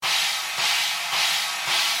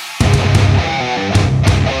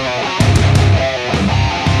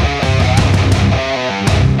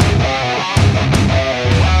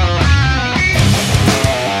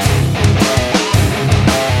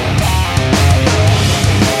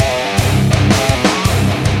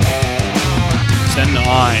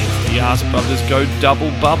Arse Brothers go double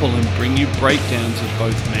bubble and bring you breakdowns of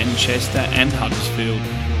both Manchester and Huddersfield.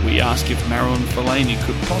 We ask if Marouane Fellaini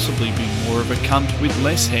could possibly be more of a cunt with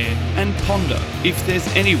less hair, and ponder if there's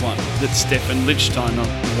anyone that Stefan Lichtsteiner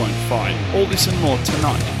won't fight. All this and more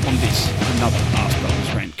tonight on this, another Arse Brothers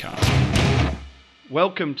Rantcast.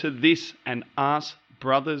 Welcome to this, an Arse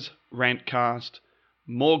Brothers Rantcast.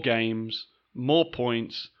 More games, more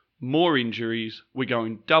points, more injuries. We're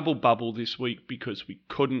going double bubble this week because we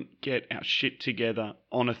couldn't get our shit together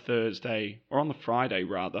on a Thursday, or on the Friday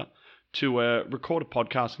rather, to record a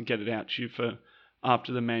podcast and get it out to you for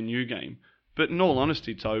after the Man U game. But in all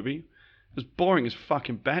honesty, Toby, it was boring as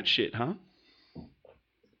fucking batshit, huh?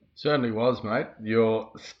 Certainly was, mate.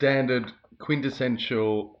 Your standard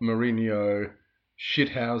quintessential Mourinho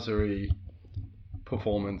shithousery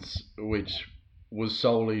performance, which was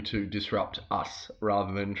solely to disrupt us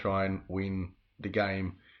rather than try and win the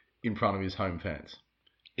game in front of his home fans.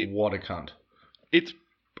 What a cunt.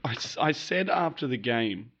 I said after the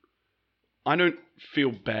game, I don't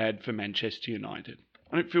feel bad for Manchester United.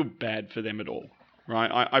 I don't feel bad for them at all,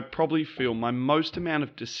 right? I probably feel my most amount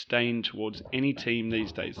of disdain towards any team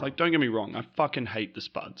these days. Like, don't get me wrong, I fucking hate the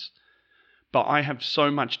Spuds. But I have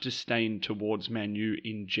so much disdain towards Man U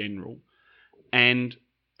in general. And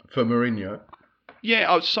for Mourinho?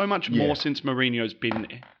 Yeah, so much more since Mourinho's been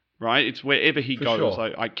there, right? It's wherever he goes,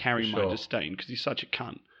 sure. I carry my disdain because he's such a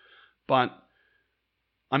cunt. But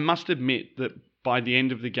I must admit that by the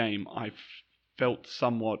end of the game, I felt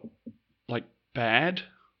somewhat like bad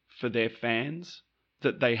for their fans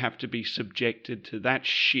that they have to be subjected to that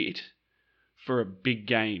shit for a big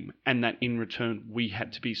game, and that in return we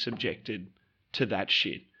had to be subjected to that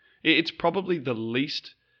shit. It's probably the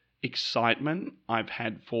least excitement I've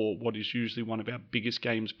had for what is usually one of our biggest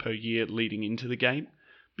games per year leading into the game,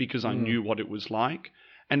 because I knew what it was like.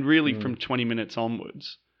 And really from 20 minutes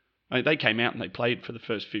onwards, they came out and they played for the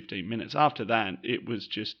first 15 minutes. After that, it was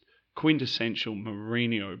just quintessential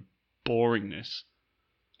Mourinho boringness.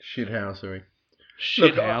 Shithousery.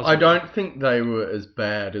 Look, I don't think they were as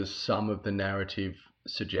bad as some of the narrative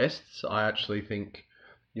suggests. I actually think,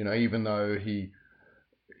 even though he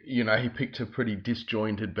picked a pretty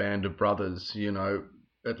disjointed band of brothers,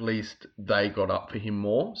 at least they got up for him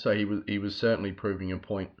more. So he was certainly proving a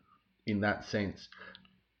point in that sense.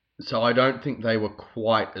 So I don't think they were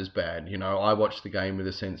quite as bad. I watched the game with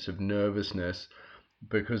a sense of nervousness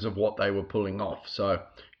because of what they were pulling off. So,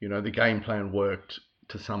 the game plan worked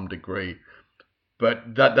to some degree.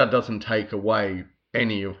 But that doesn't take away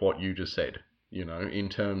any of what you just said, in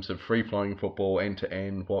terms of free-flowing football,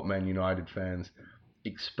 end-to-end, what Man United fans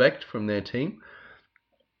expect from their team.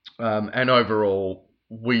 And overall,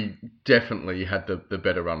 we definitely had the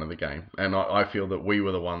better run of the game. And I feel that we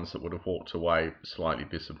were the ones that would have walked away slightly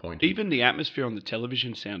disappointed. Even the atmosphere on the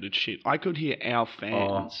television sounded shit. I could hear our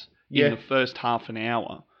fans in the first half an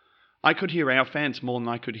hour. I could hear our fans more than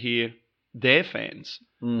I could hear their fans.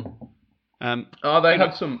 They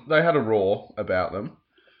had a roar about them.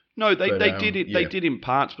 No, they did it. Yeah. They did in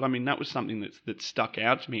parts, but I mean that was something that stuck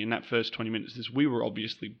out to me in that first 20 minutes. Is we were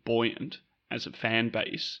obviously buoyant as a fan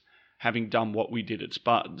base, having done what we did at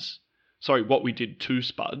Spuds. Sorry, what we did to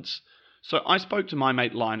Spuds. So I spoke to my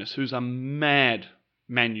mate Linus, who's a mad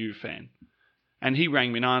Man U fan, and he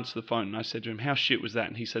rang me and I answered the phone, and I said to him, "How shit was that?"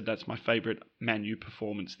 And he said, "That's my favourite Man U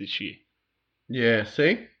performance this year." Yeah.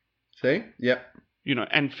 See, yep.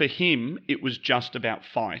 And for him, it was just about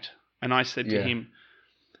fight. And I said to him,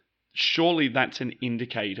 surely that's an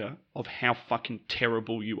indicator of how fucking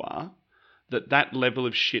terrible you are, that level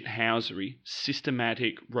of shithousery,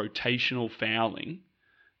 systematic rotational fouling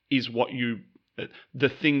is what the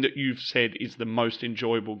thing that you've said is the most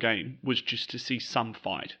enjoyable game was just to see some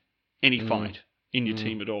fight, any fight in your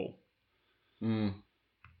team at all.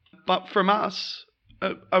 But from us,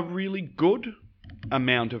 a really good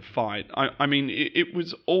amount of fight. I mean, it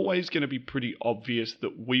was always going to be pretty obvious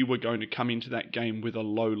that we were going to come into that game with a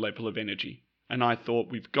low level of energy. And I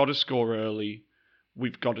thought, we've got to score early.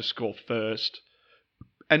 We've got to score first.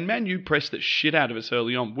 And Man U pressed the shit out of us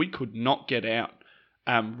early on. We could not get out.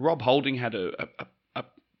 Rob Holding had a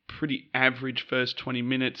pretty average first 20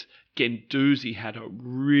 minutes. Guendouzi had a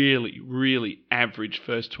really, really average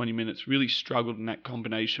first 20 minutes. Really struggled in that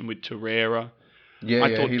combination with Torreira.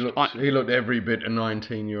 Yeah, he looked every bit a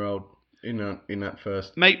 19-year-old in that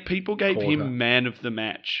first. Mate, people gave quarter. him man of the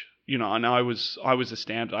match. And I was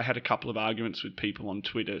astounded. I had a couple of arguments with people on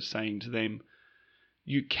Twitter saying to them,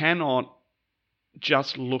 you cannot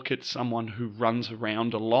just look at someone who runs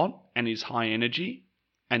around a lot and is high energy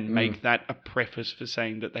and make that a preface for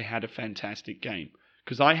saying that they had a fantastic game.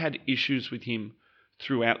 Because I had issues with him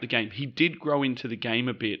throughout the game. He did grow into the game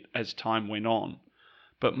a bit as time went on,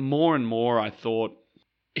 but more and more I thought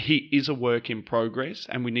he is a work in progress,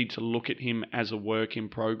 and we need to look at him as a work in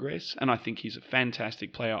progress. And I think he's a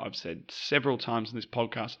fantastic player. I've said several times in this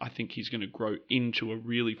podcast, I think he's going to grow into a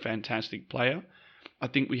really fantastic player. I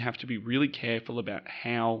think we have to be really careful about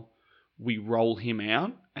how we roll him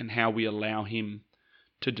out and how we allow him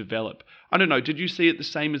to develop. I don't know, did you see it the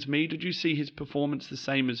same as me? Did you see his performance the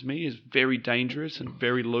same as me? Is very dangerous and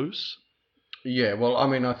very loose? Yeah, well, I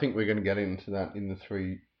mean, I think we're going to get into that in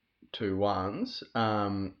the 3-2-1s,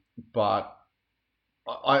 but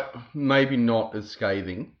I maybe not as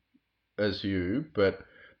scathing as you,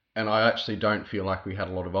 and I actually don't feel like we had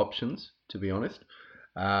a lot of options, to be honest.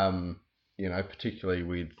 Particularly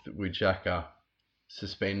with Xhaka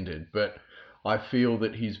suspended, but I feel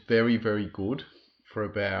that he's very, very good for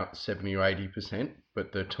about 70 or 80%,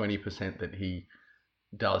 but the 20% that he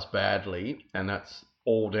does badly, and that's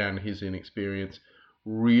all down to his inexperience,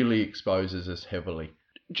 really exposes us heavily.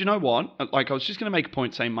 Do you know what? Like, I was just going to make a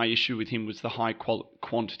point saying my issue with him was the high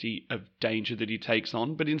quantity of danger that he takes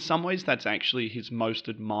on, but in some ways that's actually his most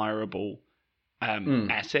admirable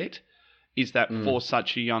asset, is that for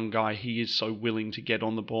such a young guy, he is so willing to get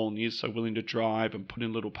on the ball and he is so willing to drive and put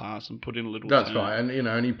in a little pass and put in a little That's turn. right,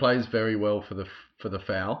 and he plays very well for the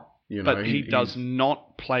foul. But he does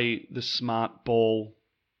not play the smart ball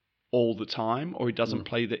all the time, or he doesn't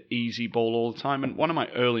play the easy ball all the time. And one of my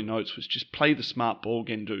early notes was just play the smart ball,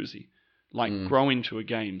 Guendouzi. Grow into a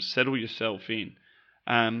game, settle yourself in.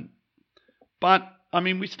 But, I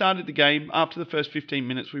mean, we started the game. After the first 15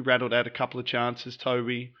 minutes, we rattled out a couple of chances,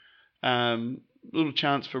 Toby. Little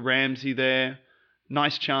chance for Ramsey there.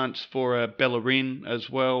 Nice chance for Bellerin as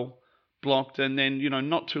well. Blocked. And then,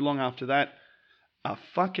 not too long after that, a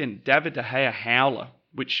fucking David De Gea howler,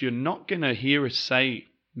 which you're not going to hear us say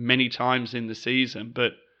many times in the season,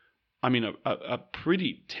 but I mean a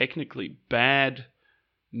pretty technically bad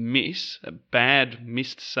miss, a bad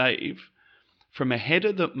missed save from a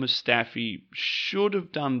header that Mustafi should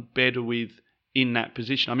have done better with in that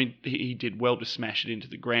position. I mean, he did well to smash it into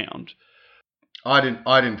the ground. I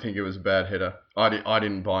didn't think it was a bad header. I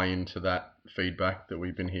didn't buy into that feedback that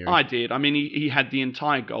we've been hearing. I did. I mean, he had the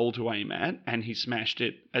entire goal to aim at, and he smashed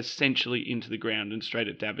it essentially into the ground and straight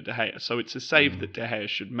at David De Gea. So it's a save that De Gea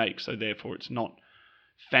should make, so therefore it's not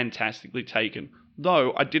fantastically taken.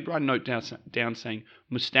 Though, I did write a note down saying,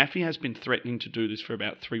 Mustafi has been threatening to do this for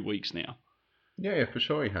about 3 weeks now. Yeah, for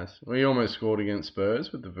sure he has. He almost scored against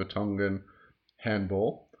Spurs with the Vertonghen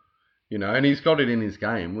handball, and he's got it in his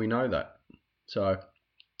game. We know that. So,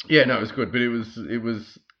 yeah, no, it was good. But it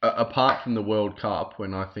was apart from the World Cup,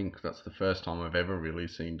 when I think that's the first time I've ever really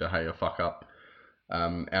seen De Gea fuck up,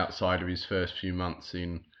 outside of his first few months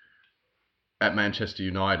at Manchester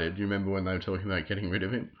United. You remember when they were talking about getting rid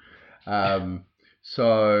of him?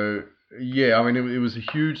 So, yeah, I mean, it was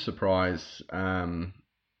a huge surprise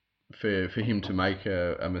for him to make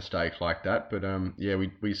a mistake like that. But, yeah,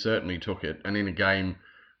 we certainly took it. And in a game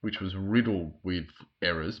which was riddled with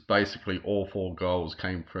errors, basically all 4 goals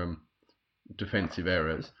came from defensive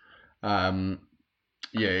errors.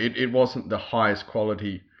 It wasn't the highest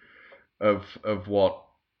quality of what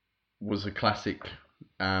was a classic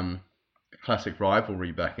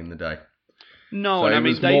rivalry back in the day. No, so and I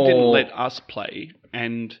mean, they didn't let us play,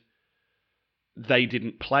 and they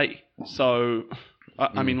didn't play. So,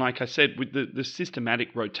 I mean, like I said, with the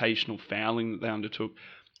systematic rotational fouling that they undertook,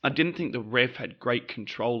 I didn't think the ref had great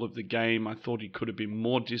control of the game. I thought he could have been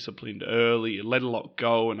more disciplined early. He let a lot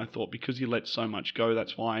go, and I thought because he let so much go,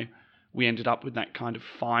 that's why we ended up with that kind of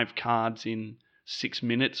 5 cards in 6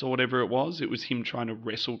 minutes or whatever it was. It was him trying to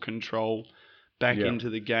wrestle control back into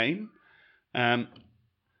the game. And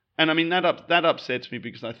I mean, that upsets me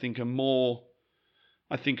because I think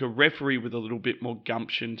a referee with a little bit more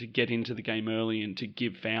gumption to get into the game early and to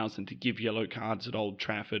give fouls and to give yellow cards at Old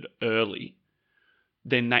Trafford early,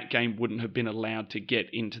 then that game wouldn't have been allowed to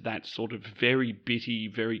get into that sort of very bitty,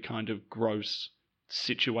 very kind of gross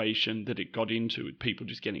situation that it got into, with people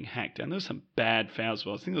just getting hacked. And there's some bad fouls.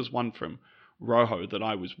 Well, I think there was one from Rojo that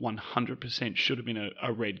I was 100% should have been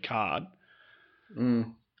a red card.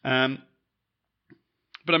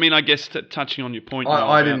 But I mean, I guess touching on your point,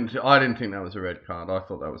 I didn't think that was a red card. I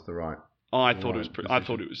thought that was the right. I thought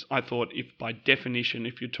if by definition,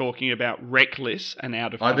 if you're talking about reckless and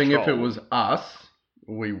out of control, I think if it was us,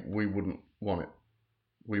 we wouldn't want it.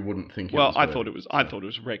 We wouldn't think. Well, I thought it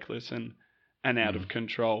was reckless and out of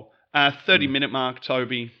control. 30-minute mark,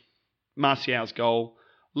 Toby, Martial's goal.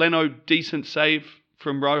 Leno, decent save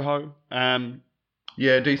from Rojo.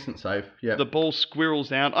 Yeah, decent save. Yeah. The ball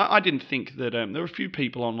squirrels out. I didn't think that... there were a few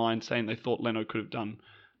people online saying they thought Leno could have done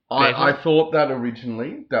better. I thought that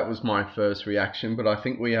originally. That was my first reaction, but I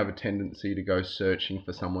think we have a tendency to go searching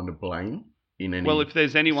for someone to blame in any Well, if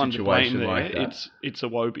there's anyone to blame situation there, like that. it's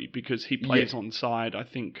Iwobi, because he plays on side. I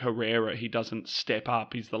think Herrera, he doesn't step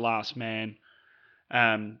up. He's the last man.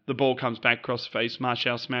 The ball comes back across the face.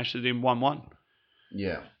 Martial smashes it in 1-1.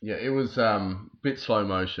 Yeah. It was a bit slow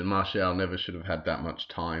motion. Martial never should have had that much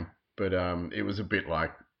time, but it was a bit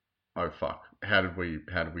like, oh fuck, how did we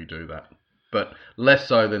do that? But less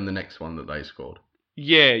so than the next one that they scored.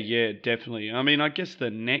 Yeah, definitely. I mean, I guess the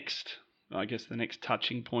next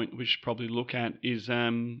touching point we should probably look at is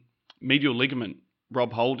medial ligament,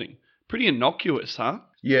 Rob Holding. Pretty innocuous, huh?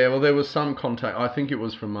 Yeah, well, there was some contact. I think it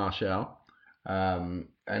was from Martial.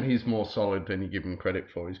 And he's more solid than you give him credit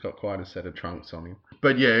for. He's got quite a set of trunks on him.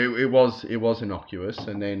 But yeah, it was innocuous.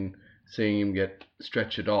 And then seeing him get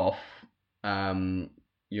stretchered off, that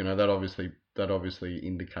obviously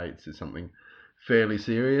indicates there's something fairly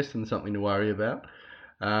serious and something to worry about.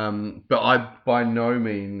 But I by no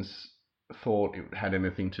means thought it had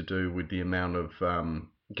anything to do with the amount of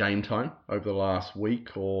game time over the last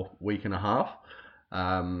week or week and a half.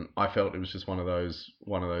 I felt it was just one of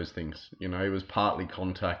those things. It was partly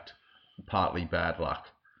contact, partly bad luck.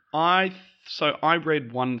 I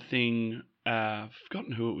read one thing. I've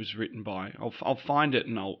forgotten who it was written by. I'll find it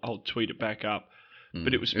and I'll tweet it back up.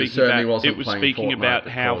 But it was speaking about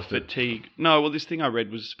how fatigue. No, well, this thing I read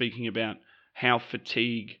was speaking about how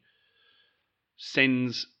fatigue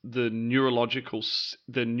sends the neurological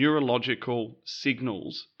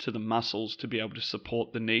signals to the muscles to be able to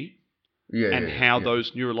support the knee.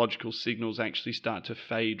 Those neurological signals actually start to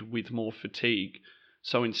fade with more fatigue.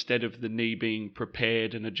 So instead of the knee being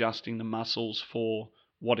prepared and adjusting the muscles for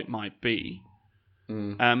what it might be,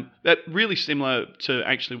 that really similar to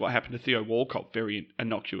actually what happened to Theo Walcott, very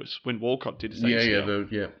innocuous when Walcott did his ACL.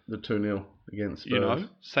 The 2-0 against Spurs.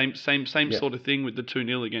 Same sort of thing with the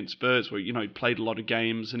 2-0 against Spurs, where he played a lot of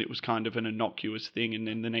games and it was kind of an innocuous thing, and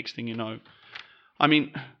then the next thing you know, I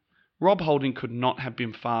mean, Rob Holding could not have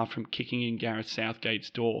been far from kicking in Gareth Southgate's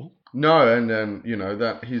door. No, and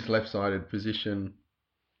that his left-sided position,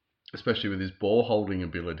 especially with his ball holding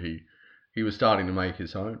ability, he was starting to make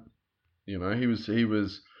his own. He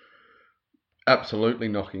was absolutely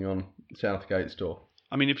knocking on Southgate's door.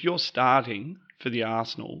 I mean, if you're starting for the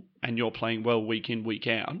Arsenal and you're playing well week in, week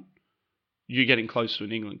out, you're getting close to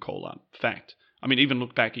an England call-up. Fact. I mean, even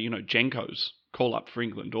look back at, Jenko's call-up for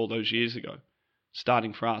England all those years ago,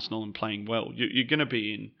 starting for Arsenal and playing well. You're going to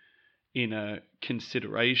be in a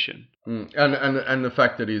consideration. And the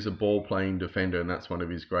fact that he's a ball-playing defender, and that's one of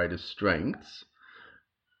his greatest strengths.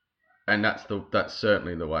 And that's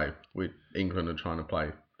certainly the way England are trying to play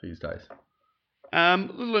these days. A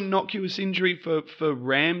little innocuous injury for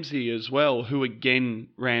Ramsey as well, who again,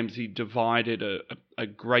 Ramsey divided a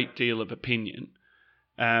great deal of opinion.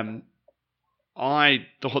 I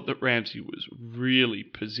thought that Ramsey was really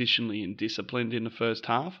positionally and disciplined in the first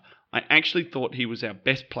half. I actually thought he was our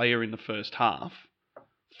best player in the first half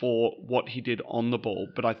for what he did on the ball,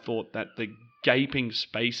 but I thought that the gaping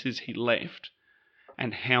spaces he left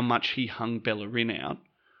and how much he hung Bellerin out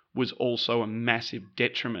was also a massive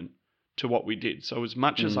detriment to what we did. So as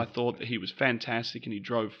much as I thought that he was fantastic and he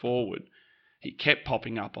drove forward, he kept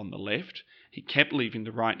popping up on the left. He kept leaving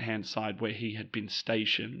the right-hand side where he had been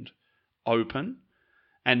stationed open.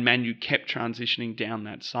 And Manu kept transitioning down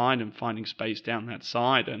that side and finding space down that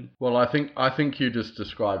side. Well, I think you just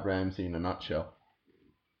described Ramsey in a nutshell.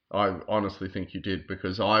 I honestly think you did,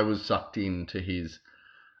 because I was sucked into his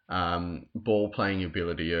ball-playing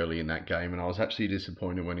ability early in that game, and I was actually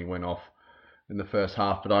disappointed when he went off in the first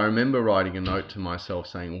half. But I remember writing a note to myself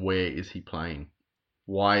saying, where is he playing?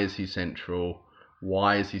 Why is he central?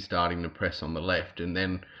 Why is he starting to press on the left? And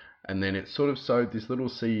then it sort of sowed this little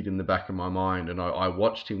seed in the back of my mind, and I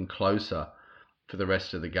watched him closer for the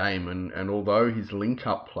rest of the game. And although his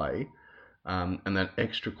link-up play and that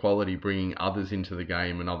extra quality, bringing others into the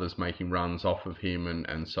game and others making runs off of him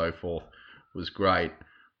and so forth, was great,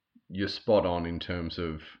 you're spot on in terms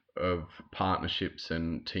of partnerships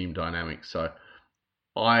and team dynamics. So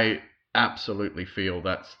I absolutely feel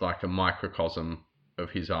that's like a microcosm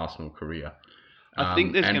of his Arsenal career. I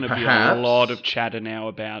think there's going to be a lot of chatter now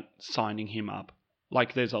about signing him up.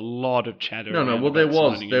 Like, there's a lot of chatter. Well, there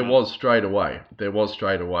was straight away. There was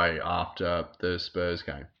straight away after the Spurs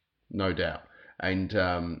game, no doubt. And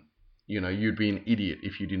you'd be an idiot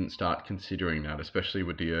if you didn't start considering that, especially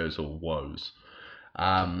with the Ozil woes.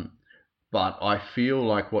 But I feel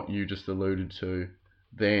like what you just alluded to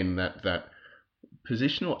then, that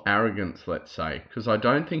positional arrogance, let's say, because I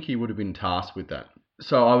don't think he would have been tasked with that.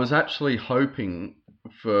 So I was actually hoping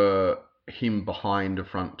for him behind a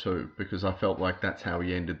front two because I felt like that's how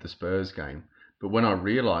he ended the Spurs game. But when I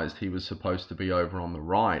realised he was supposed to be over on the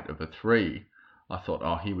right of a three, I thought,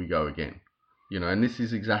 oh, here we go again. And this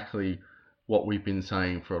is exactly what we've been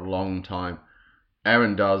saying for a long time.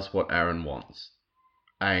 Aaron does what Aaron wants.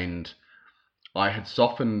 And I had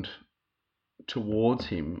softened towards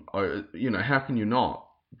him. How can you not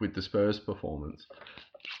with the Spurs performance?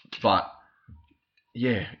 But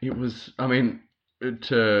yeah, it was, I mean,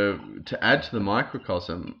 to add to the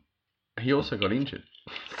microcosm, he also got injured.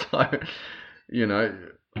 So,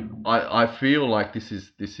 I feel like this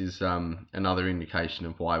is another indication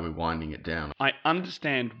of why we're winding it down. I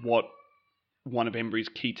understand what one of Emery's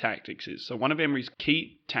key tactics is. So one of Emery's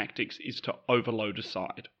key tactics is to overload a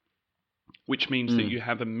side, which means that you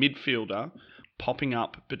have a midfielder popping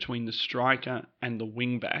up between the striker and the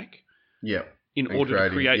wing back. Yeah. In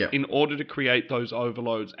order to create those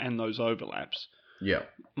overloads and those overlaps. Yeah.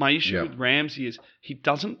 My issue with Ramsey is he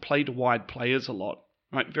doesn't play to wide players a lot.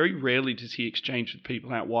 Right? Very rarely does he exchange with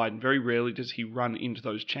people out wide, and very rarely does he run into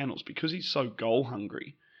those channels because he's so goal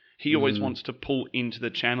hungry. He always wants to pull into the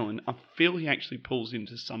channel, and I feel he actually pulls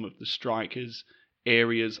into some of the strikers'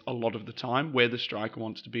 areas a lot of the time. Where the striker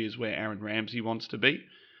wants to be is where Aaron Ramsey wants to be.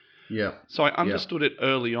 Yeah. So I understood it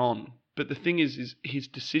early on, but the thing is his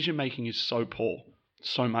decision making is so poor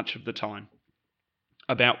so much of the time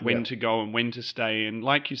about when to go and when to stay. And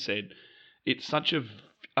like you said, it's such a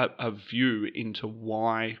view into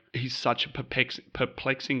why he's such a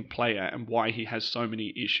perplexing player and why he has so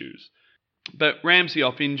many issues. But Ramsey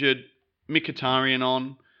off injured, Mkhitaryan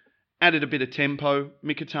on, added a bit of tempo.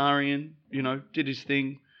 Mkhitaryan, did his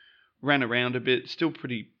thing, ran around a bit, still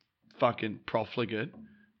pretty fucking profligate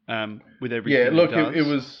with everything he does. It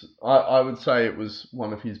was, I would say it was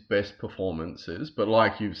one of his best performances, but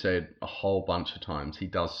like you've said a whole bunch of times, he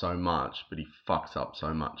does so much, but he fucks up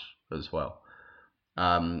so much as well.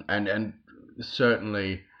 And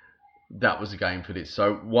certainly that was a game for this.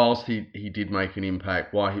 So whilst he did make an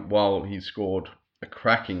impact, while he scored a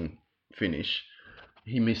cracking finish,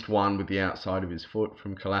 he missed one with the outside of his foot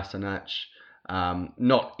from Kolasinac.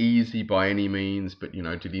 Not easy by any means, but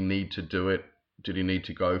did he need to do it? Did he need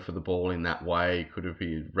to go for the ball in that way? Could have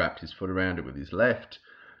he wrapped his foot around it with his left?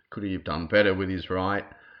 Could he have done better with his right?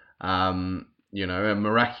 A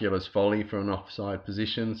miraculous volley from an offside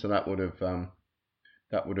position, so that would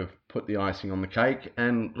have put the icing on the cake.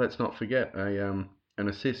 And let's not forget an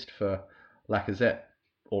assist for Lacazette,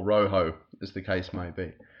 or Rojo, as the case may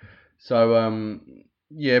be. So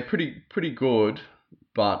pretty good,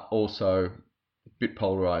 but also a bit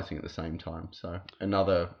polarizing at the same time. So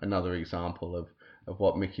another example of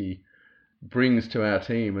what Mickey brings to our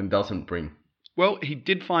team and doesn't bring. Well, he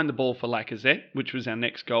did find the ball for Lacazette, which was our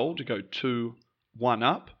next goal to go 2-1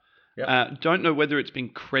 up. Yep. Don't know whether it's been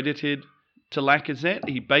credited to Lacazette.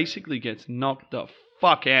 He basically gets knocked the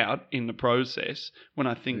fuck out in the process when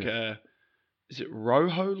I think, is it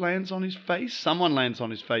Rojo lands on his face? Someone lands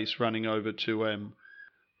on his face running over to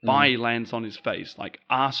Bailly lands on his face, like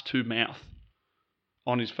arse to mouth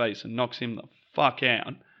on his face, and knocks him the fuck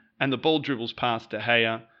out. And the ball dribbles past De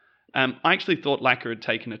Gea. I actually thought Lacazette had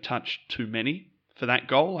taken a touch too many for that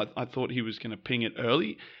goal. I thought he was going to ping it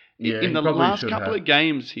early. Yeah, in the last couple of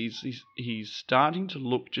games, he's starting to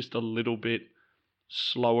look just a little bit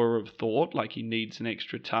slower of thought, like he needs an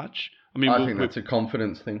extra touch. I mean, I think that's a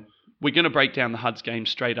confidence thing. We're going to break down the Huds game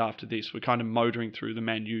straight after this. We're kind of motoring through the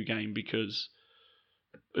Man U game because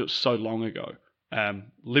it was so long ago.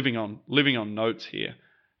 Living on notes here.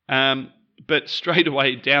 But straight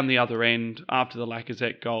away down the other end after the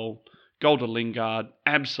Lacazette goal to Lingard,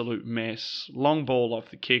 absolute mess. Long ball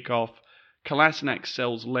off the kickoff. Kolasinac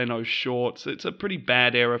sells Leno short. So it's a pretty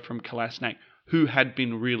bad error from Kolasinac, who had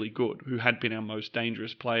been really good, who had been our most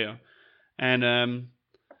dangerous player. And,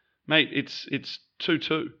 mate, it's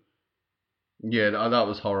 2-2. Yeah, that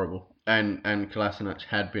was horrible. And Kolasinac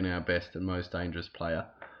had been our best and most dangerous player,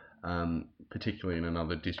 particularly in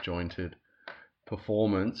another disjointed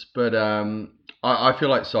performance. But I feel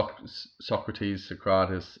like Socrates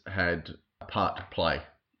had a part to play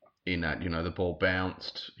in that. The ball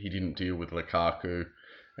bounced. He didn't deal with Lukaku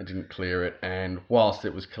and didn't clear it. And whilst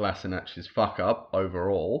it was Kolasinac's fuck up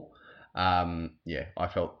overall, I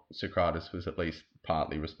felt Socrates was at least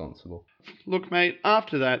partly responsible. Look, mate,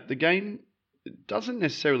 after that, the game doesn't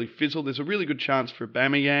necessarily fizzle. There's a really good chance for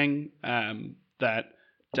Aubameyang that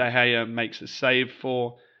De Gea makes a save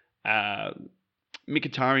for.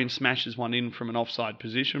 Mkhitaryan smashes one in from an offside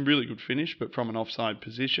position. Really good finish, but from an offside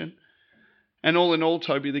position. And all in all,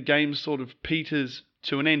 Toby, the game sort of peters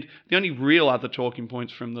to an end. The only real other talking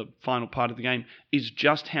points from the final part of the game is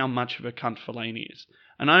just how much of a cunt Fellaini is.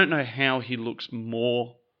 And I don't know how he looks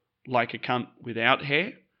more like a cunt without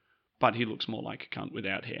hair, but he looks more like a cunt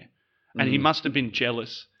without hair. And he must have been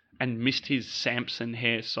jealous and missed his Samson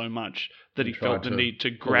hair so much that he felt the need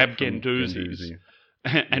to grab Guendouzi's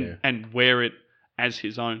and wear it as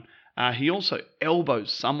his own. He also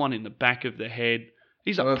elbows someone in the back of the head.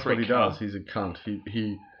 He's a that's prick. What he does. He's a cunt.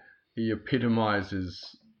 He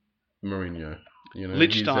epitomises Mourinho. You know,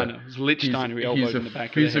 Lichtsteiner. He elbowed in the back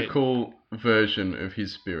of the head. He's a physical version of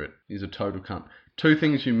his spirit. He's a total cunt. Two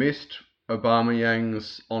things you missed.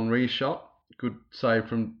 Aubameyang's Henry shot. Good save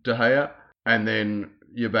from De Gea. And then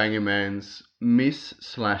your banging man's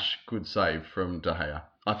miss/good save from De Gea.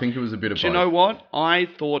 I think it was a bit of both. Do you know what? I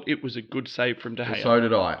thought it was a good save from De Gea. Well, so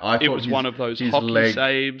did I. I thought it was one of those hockey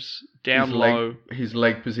saves, down low. His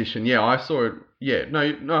leg position. Yeah, I saw it. Yeah,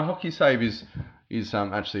 no, hockey save is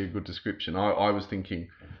actually a good description. I was thinking,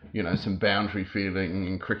 some boundary fielding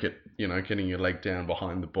in cricket, getting your leg down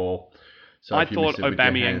behind the ball. So I thought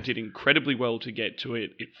Aubameyang did incredibly well to get to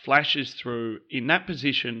it. It flashes through. In that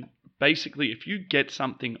position, basically, if you get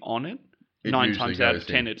something on it, 9 times out of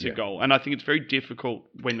 10, it's a goal. And I think it's very difficult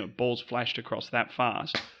when the ball's flashed across that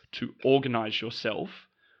fast to organise yourself,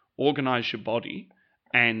 organise your body,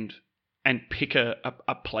 and pick a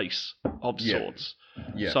place of sorts.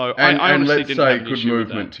 Yeah. So I honestly let's say good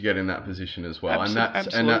movement to get in that position as well.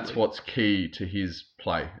 Absolutely. And that's what's key to his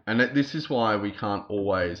play. And this is why we can't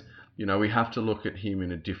always, we have to look at him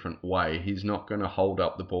in a different way. He's not going to hold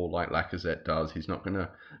up the ball like Lacazette does. He's not going to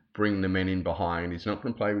bring the men in behind. He's not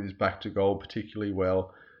going to play with his back to goal particularly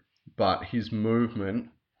well. But his movement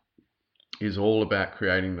is all about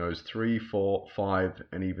creating those 3, 4, 5,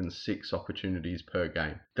 and even 6 opportunities per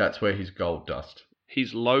game. That's where he's gold dust.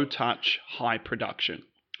 He's low touch, high production.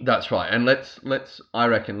 That's right. And I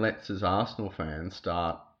reckon let's as Arsenal fans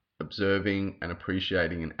start observing and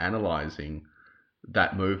appreciating and analysing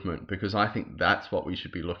that movement, because I think that's what we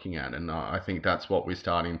should be looking at, and I think that's what we're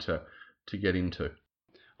starting to get into.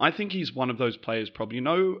 I think he's one of those players, probably.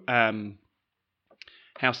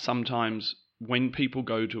 How sometimes when people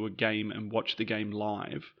go to a game and watch the game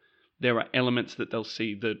live, there are elements that they'll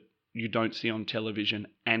see that you don't see on television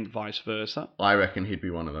and vice versa. I reckon he'd be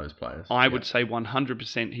one of those players. I would say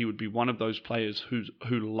 100% he would be one of those players who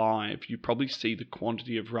live, you probably see the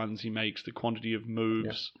quantity of runs he makes, the quantity of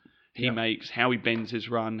moves he makes, how he bends his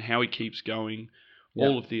run, how he keeps going,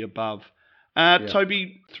 all of the above.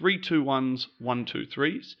 Toby, 3 2-1s, 1 2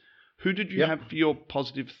 3s. Who did you have for your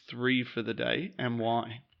positive 3 for the day, and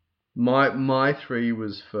why? My 3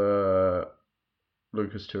 was for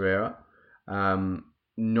Lucas Torreira.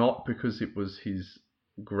 Not because it was his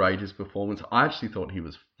greatest performance. I actually thought he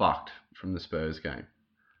was fucked from the Spurs game.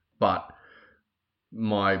 But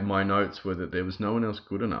my notes were that there was no one else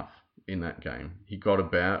good enough in that game. He got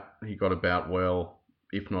about well,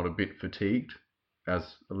 if not a bit fatigued,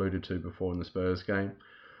 as alluded to before in the Spurs game.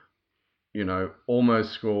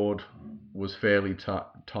 Almost scored, was fairly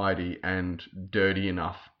tidy and dirty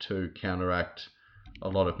enough to counteract a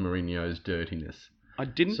lot of Mourinho's dirtiness. I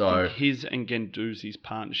didn't think his and Guendouzi's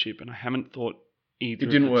partnership, and I haven't thought either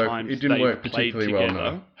of the times they've played particularly together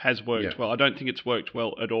well, no. Has worked well. I don't think it's worked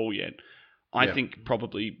well at all yet. I think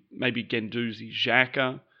probably maybe Guendouzi,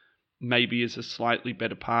 Xhaka, maybe is a slightly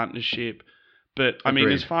better partnership. But, I mean,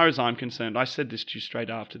 as far as I'm concerned, I said this to you straight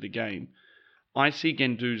after the game, I see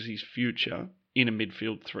Guendouzi's future in a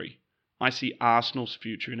midfield 3. I see Arsenal's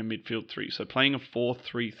future in a midfield 3. So playing a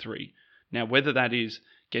 4-3-3. Now, whether that is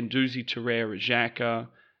Guendouzi, Torreira, Xhaka,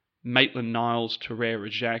 Maitland-Niles, Torreira,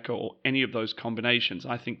 Xhaka, or any of those combinations,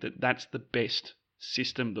 I think that's the best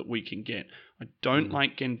system that we can get. I don't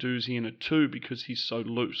like Guendouzi in a 2 because he's so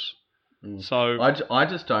loose. So I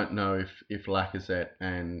just don't know if Lacazette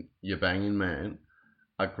and your banging man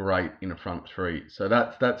are great in a front 3. So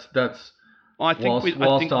that's. I think we're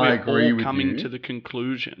all coming to the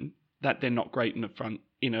conclusion that they're not great in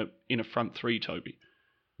a front 3, Toby.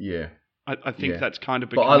 Yeah. I think that's kind of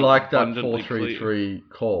becoming. But I like that abundantly 4-3-3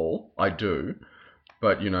 call. I do.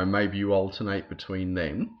 But maybe you alternate between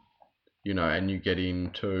them, and you get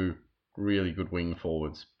into really good wing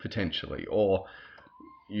forwards potentially, or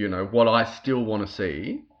what I still want to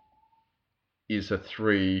see is a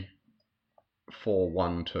 3-4-1-2.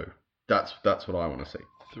 That's what I want to see.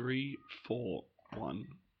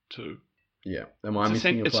 3-4-1-2. Yeah. Am I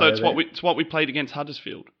missing a player? So it's what we played against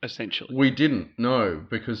Huddersfield, essentially. We didn't, no,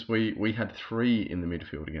 because we had 3 in the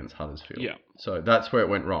midfield against Huddersfield. Yeah. So that's where it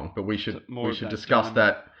went wrong. But we should discuss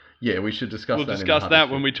that Yeah, we should discuss We'll that discuss in the that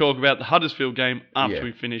when we talk about the Huddersfield game after Yeah.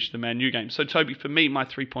 we finish the Man U game. So, Toby, for me, my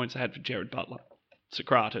 3 points I had for Jared Butler.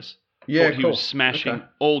 Socrates. Yeah, Thought he cool. was smashing Okay.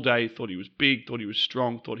 all day. Thought he was big. Thought he was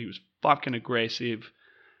strong. Thought he was fucking aggressive.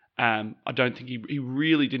 I don't think he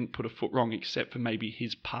really didn't put a foot wrong except for maybe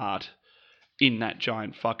his part in that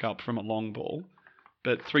giant fuck up from a long ball.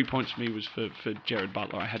 But 3 points for me was for Jared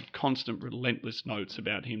Butler. I had constant, relentless notes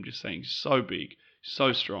about him just saying he's so big,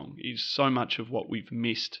 so strong. He's so much of what we've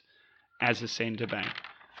missed as a centre-back.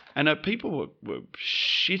 And people were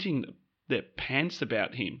shitting their pants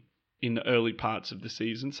about him in the early parts of the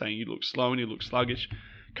season, saying he looks slow and he looks sluggish.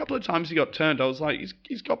 A couple of times he got turned, I was like,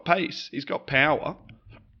 he's got pace, he's got power.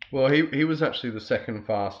 Well, he was actually the second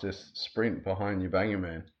fastest sprint behind Ubanga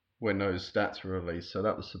Man when those stats were released, so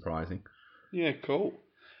that was surprising. Yeah, cool.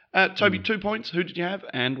 Toby, 2 points. Who did you have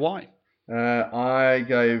and why? I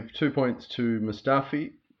gave 2 points to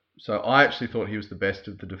Mustafi. So I actually thought he was the best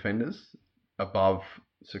of the defenders above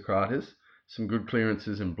Socrates. Some good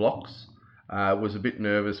clearances and blocks. Was a bit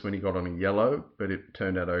nervous when he got on a yellow, but it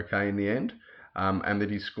turned out okay in the end. And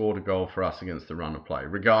that he scored a goal for us against the run of play,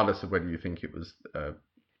 regardless of whether you think it was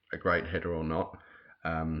a great header or not.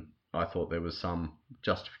 I thought there was some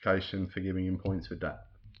justification for giving him points with that.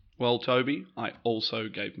 Well, Toby, I also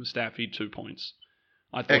gave Mustafi 2 points.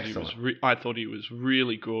 I thought he was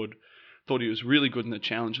really good. Thought he was really good in the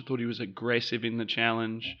challenge. I thought he was aggressive in the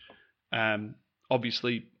challenge.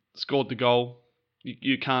 Obviously, scored the goal.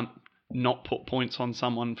 You can't not put points on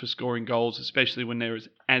someone for scoring goals, especially when they're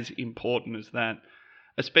as important as that.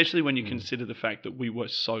 Especially when you consider the fact that we were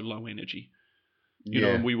so low energy. You know,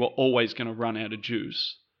 and we were always going to run out of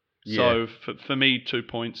juice. So for me, 2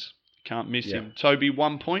 points. Can't miss him. Toby,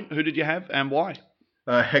 1 point. Who did you have and why?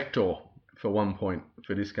 Hector for 1 point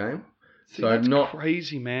for this game. See, that's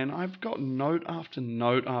crazy, man. I've got note after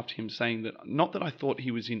note after him saying that, not that I thought he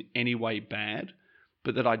was in any way bad,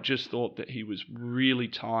 but that I just thought that he was really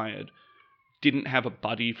tired, didn't have a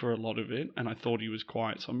buddy for a lot of it, and I thought he was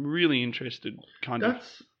quiet. So I'm really interested,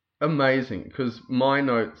 That's amazing, because my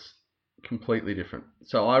notes completely different.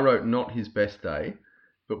 So I wrote not his best day,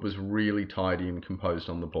 but was really tidy and composed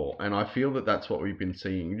on the ball. And I feel that that's what we've been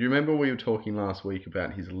seeing. Do you remember we were talking last week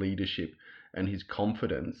about his leadership and his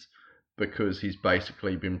confidence, because he's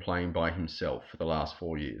basically been playing by himself for the last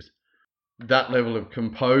 4 years? That level of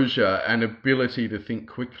composure and ability to think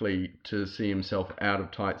quickly to see himself out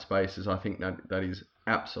of tight spaces, I think that is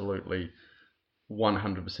absolutely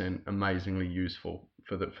 100% amazingly useful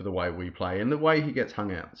for the way we play and the way he gets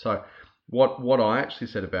hung out. So what I actually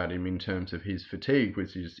said about him in terms of his fatigue,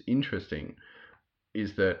 which is interesting,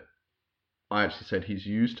 is that I actually said he's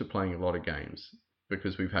used to playing a lot of games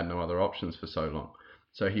because we've had no other options for so long.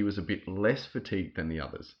 So he was a bit less fatigued than the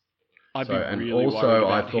others. I'd be really worried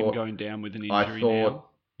about him going down with an injury now.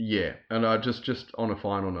 Yeah, and I just on a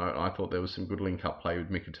final note, I thought there was some good link-up play with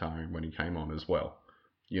Mkhitaryan when he came on as well.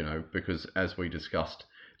 You know, because as we discussed,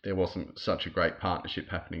 there wasn't such a great partnership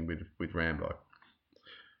happening with Rambo.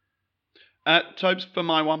 Tobes, for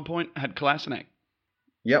my 1 point, had Kolasinac.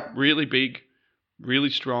 Yep. Really big, really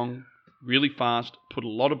strong, really fast, put a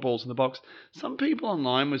lot of balls in the box. Some people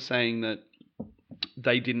online were saying that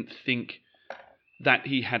they didn't think that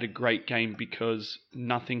he had a great game because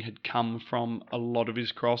nothing had come from a lot of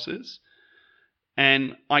his crosses.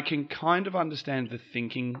 And I can kind of understand the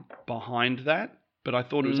thinking behind that, but I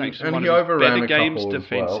thought it was actually one of his better games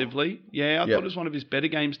defensively. Well. Yeah, I thought it was one of his better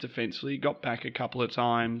games defensively. He got back a couple of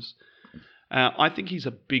times. I think he's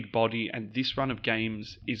a big body, and this run of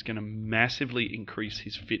games is going to massively increase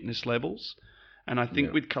his fitness levels. And I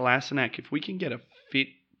think with Kolasinac, if we can get a fit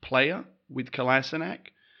player with Kolasinac,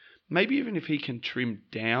 maybe even if he can trim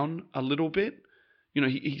down a little bit, you know,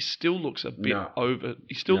 he still looks a bit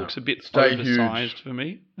looks a bit oversized for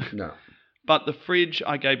me. No. But the Fridge,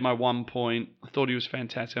 I gave my 1 point. I thought he was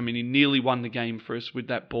fantastic. I mean, he nearly won the game for us with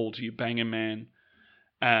that ball to Ubanga Man.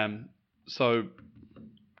 So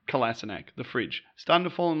Kolasinac, the Fridge. Starting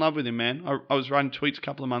to fall in love with him, man. I was writing tweets a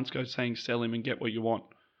couple of months ago saying sell him and get what you want.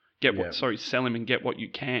 Sell him and get what you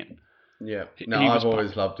can. Yeah. No, I've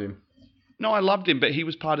always loved him. No, I loved him, but he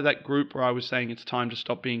was part of that group where I was saying it's time to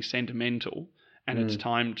stop being sentimental and it's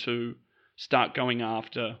time to start going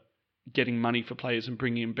after getting money for players and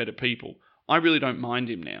bringing in better people. I really don't mind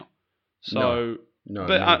him now. So,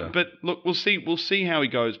 but look, we'll see how he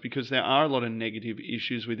goes, because there are a lot of negative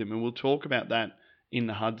issues with him, and we'll talk about that in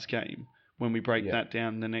the Huds game when we break that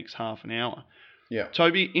down in the next half an hour. Yeah.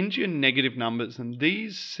 Toby, into your negative numbers, and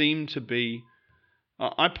these seem to be.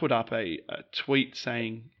 I put up a tweet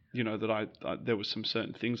saying, you know, that there was some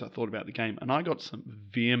certain things I thought about the game, and I got some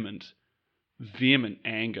vehement vehement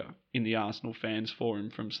anger in the Arsenal fans forum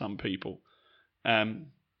from some people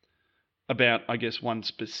about, I guess, one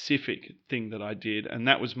specific thing that I did, and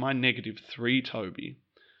that was my -3, Toby.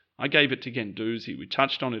 I gave it to Guendouzi. We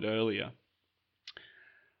touched on it earlier.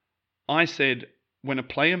 I said, when a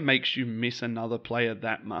player makes you miss another player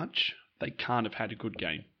that much, they can't have had a good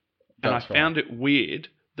game. And I found it weird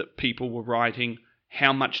that people were writing,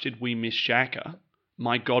 how much did we miss Xhaka?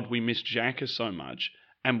 My God, we missed Xhaka so much.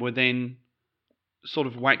 And were then sort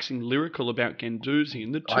of waxing lyrical about Guendouzi.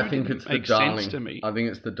 And the two didn't make sense to me. I think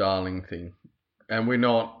it's the Darling thing. And we're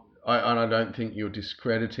not, I don't think you're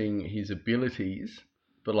discrediting his abilities.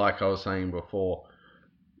 But like I was saying before,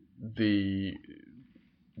 the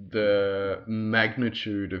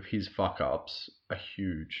magnitude of his fuck-ups are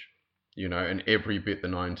huge, and every bit the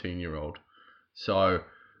 19-year-old. So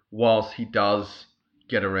whilst he does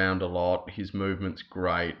get around a lot, his movement's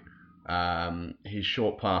great, his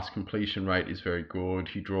short pass completion rate is very good,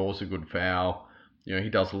 he draws a good foul, he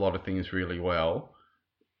does a lot of things really well.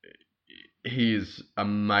 He is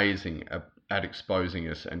amazing at exposing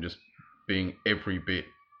us and just being every bit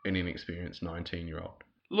an inexperienced 19-year-old.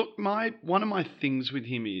 Look, one of my things with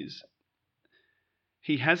him is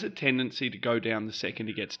he has a tendency to go down the second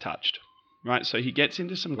he gets touched, right? So he gets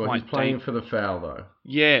into some he's playing for the foul, though.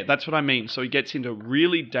 Yeah, that's what I mean. So he gets into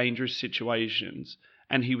really dangerous situations,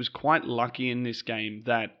 and he was quite lucky in this game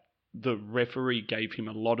that the referee gave him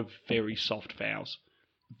a lot of very soft fouls.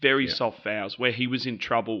 Very soft fouls, where he was in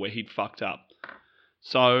trouble, where he'd fucked up.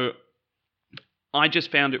 So I just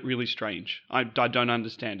found it really strange. I don't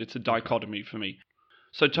understand. It's a dichotomy for me.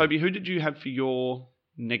 So, Toby, who did you have for your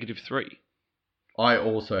 -3? I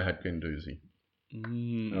also had Guendouzi.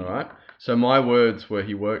 All right. So my words were,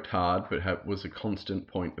 he worked hard, but was a constant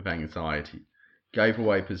point of anxiety. Gave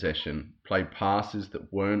away possession, played passes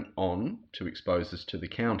that weren't on to expose us to the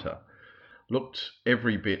counter. Looked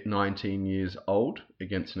every bit 19 years old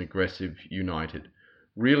against an aggressive United.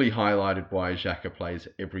 Really highlighted why Xhaka plays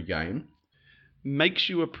every game. Makes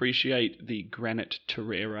you appreciate the Granit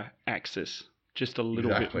Torreira axis just a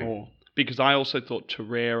little bit more. Because I also thought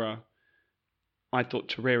Torreira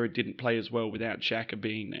didn't play as well without Xhaka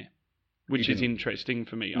being there, which is interesting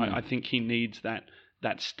for me. I think he needs that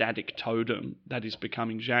static totem that is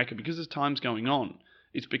becoming Xhaka, because as time's going on,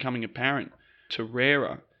 it's becoming apparent.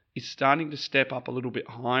 Torreira is starting to step up a little bit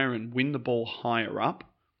higher and win the ball higher up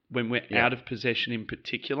when we're out of possession in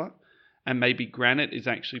particular. And maybe Granit is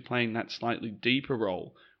actually playing that slightly deeper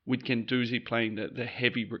role, with Guendouzi playing the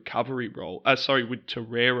heavy recovery role. With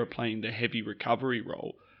Torreira playing the heavy recovery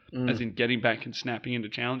role, as in getting back and snapping into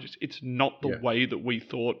challenges. It's not the way that we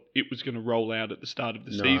thought it was going to roll out at the start of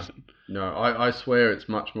the season. No, I swear it's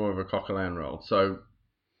much more of a Coquelin role. So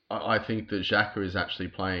I think that Xhaka is actually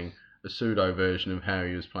playing a pseudo version of how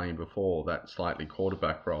he was playing before, that slightly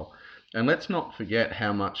quarterback role. And let's not forget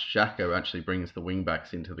how much Xhaka actually brings the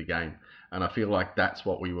wing-backs into the game. And I feel like that's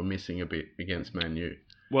what we were missing a bit against Man U.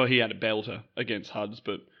 Well, he had a belter against Hudds,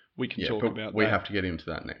 but we can talk about that. We have to get into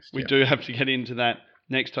that next. We do have to get into that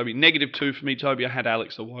next, Toby. -2 for me, Toby. I had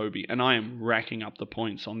Alex Iwobi, and I am racking up the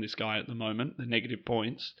points on this guy at the moment, the negative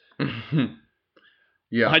points.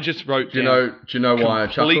 I just wrote down, do you know why I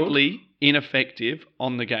chuckled? Completely ineffective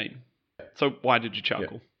on the game. So why did you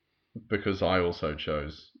chuckle? Because I also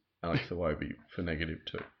chose Alex Iwobi for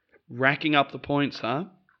 -2. Racking up the points, huh?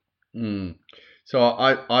 So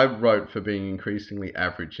I wrote for being increasingly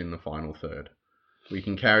average in the final third. We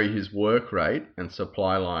can carry his work rate and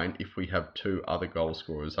supply line if we have two other goal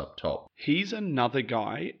scorers up top. He's another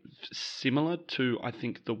guy similar to, I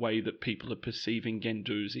think, the way that people are perceiving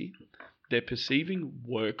Guendouzi. They're perceiving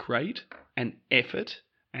work rate and effort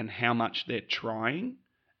and how much they're trying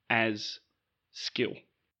as skill.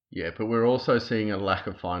 Yeah, but we're also seeing a lack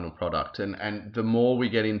of final product. And the more we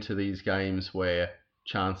get into these games where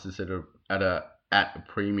chances that are at a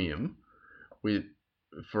premium,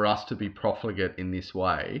 for us to be profligate in this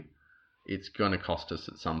way, it's going to cost us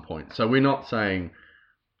at some point. So we're not saying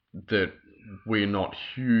that we're not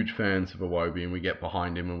huge fans of Iwobi and we get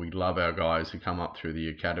behind him and we love our guys who come up through the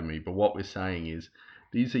academy. But what we're saying is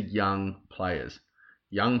these are young players.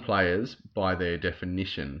 Young players, by their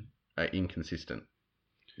definition, are inconsistent.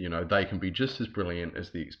 They can be just as brilliant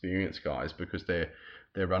as the experienced guys because they're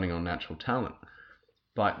running on natural talent.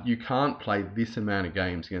 But you can't play this amount of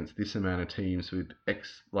games against this amount of teams with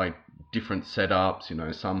different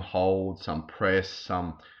setups, some hold, some press,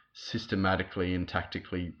 some systematically and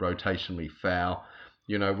tactically, rotationally foul.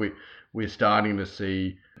 We're starting to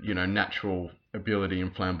see, natural ability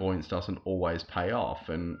and flamboyance doesn't always pay off.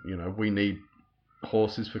 And, we need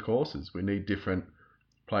horses for courses. We need different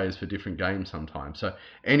players for different games sometimes. So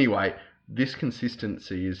anyway, this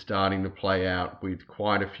consistency is starting to play out with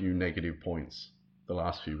quite a few negative points the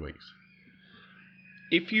last few weeks.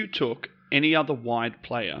 If you took any other wide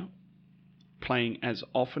player playing as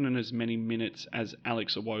often and as many minutes as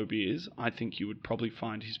Alex Iwobi is, I think you would probably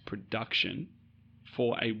find his production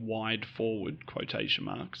for a wide forward, quotation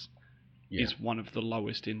marks, is one of the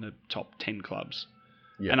lowest in the top 10 clubs.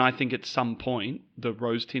 Yeah. And I think at some point, the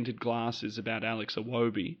rose-tinted glasses about Alex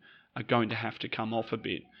Iwobi are going to have to come off a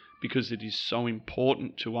bit, because it is so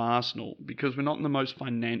important to Arsenal, because we're not in the most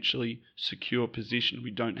financially secure position.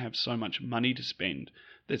 We don't have so much money to spend.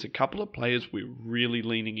 There's a couple of players we're really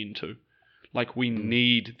leaning into. Like, we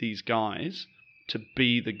need these guys to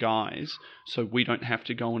be the guys, so we don't have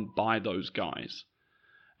to go and buy those guys.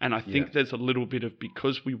 And I think there's a little bit of,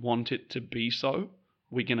 because we want it to be so,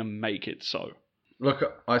 we're going to make it so. Look,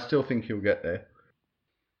 I still think he'll get there.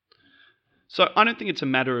 So I don't think it's a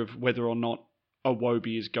matter of whether or not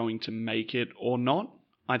Iwobi is going to make it or not.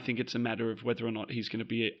 I think it's a matter of whether or not he's going to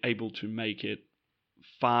be able to make it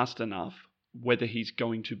fast enough, whether he's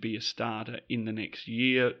going to be a starter in the next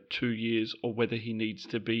year, 2 years, or whether he needs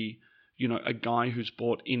to be, you know, a guy who's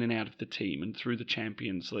brought in and out of the team and through the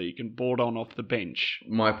Champions League and brought on off the bench.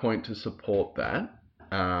 My point to support that,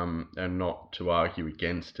 and not to argue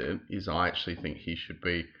against it, is I actually think he should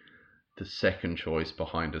be the second choice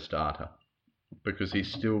behind a starter, because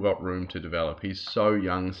he's still got room to develop. He's so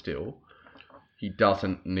young still. He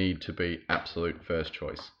doesn't need to be absolute first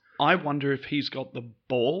choice. I wonder if he's got the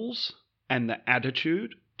balls and the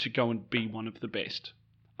attitude to go and be one of the best.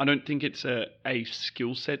 I don't think it's a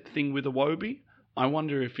skill set thing with Iwobi. I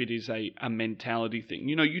wonder if it is a mentality thing.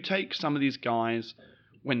 You know, you take some of these guys,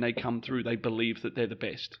 when they come through, they believe that they're the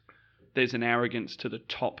best. There's an arrogance to the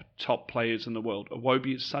top players in the world.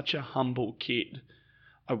 Iwobi is such a humble kid.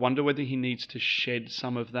 I wonder whether he needs to shed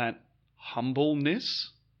some of that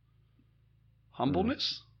humbleness.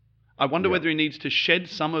 I wonder whether he needs to shed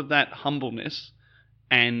some of that humbleness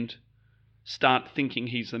and start thinking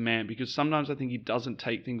he's the man, because sometimes I think he doesn't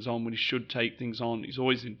take things on when he should take things on. He's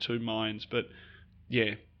always in two minds, but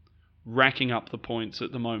yeah, racking up the points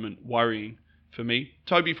at the moment, worrying for me.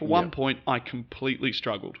 Toby, for 1 point, I completely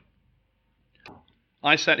struggled.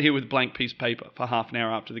 I sat here with a blank piece of paper for half an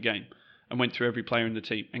hour after the game and went through every player in the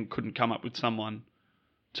team and couldn't come up with someone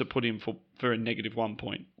to put in for a negative 1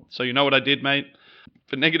 point. So you know what I did, mate?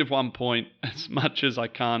 For negative 1 point, as much as I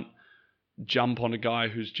can't jump on a guy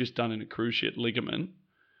who's just done an cruciate ligament,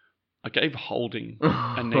 I gave Holding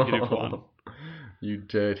a negative 1. You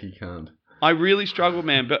dirty cunt. I really struggled,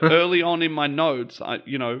 man. But early on in my notes,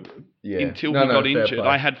 until we got injured,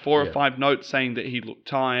 I had 4 or 5 notes saying that he looked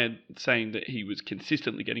tired, saying that he was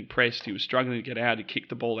consistently getting pressed, he was struggling to get out, he kicked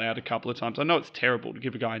the ball out a couple of times. I know it's terrible to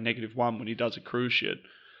give a guy a negative 1 when he does a cruciate,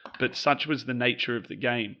 but such was the nature of the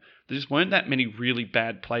game. There just weren't that many really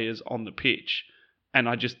bad players on the pitch, and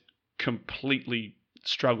I just completely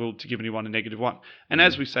struggled to give anyone a negative 1. And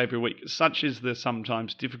as we say every week, such is the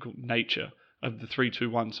sometimes difficult nature of the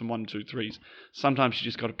 3-2-1s and 1-2-3s. Sometimes you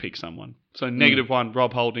just got to pick someone. So negative 1,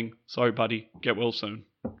 Rob Holding. Sorry, buddy. Get well soon.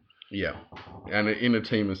 Yeah. And in a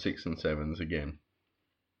team of 6 and 7s again.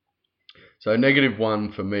 So negative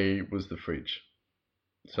 1 for me was the fridge.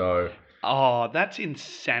 So... Oh, that's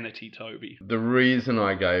insanity, Toby. The reason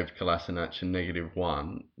I gave Kolasinac a negative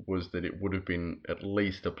 1 was that it would have been at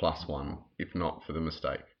least a +1, if not for the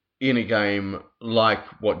mistake. In a game like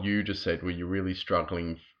what you just said, where you're really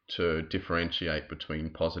struggling to differentiate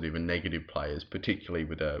between positive and negative players, particularly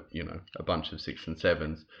with a bunch of 6 and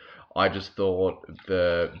 7s, I just thought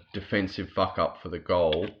the defensive fuck up for the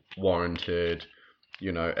goal warranted,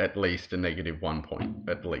 at least a negative 1 point,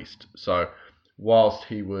 at least. So whilst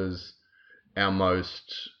he was our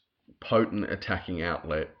most potent attacking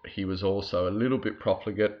outlet, he was also a little bit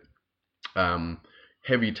profligate,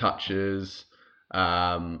 heavy touches,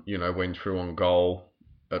 went through on goal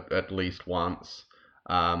at least once,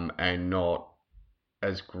 and not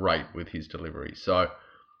as great with his delivery. So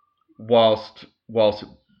whilst it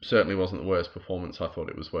certainly wasn't the worst performance, I thought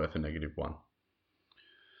it was worth a negative 1.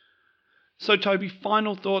 So Toby,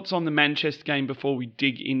 final thoughts on the Manchester game before we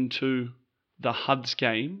dig into the Huds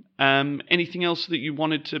game. Anything else that you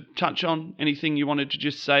wanted to touch on? Anything you wanted to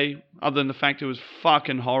just say, other than the fact it was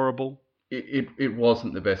fucking horrible? It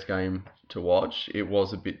wasn't the best game to watch. It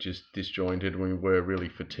was a bit just disjointed. We were really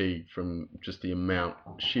fatigued from just the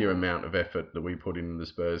sheer amount of effort that we put in the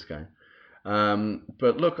Spurs game.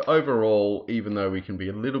 But look, overall, even though we can be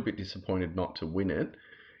a little bit disappointed not to win it,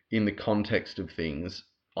 in the context of things,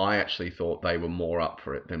 I actually thought they were more up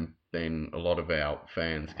for it than a lot of our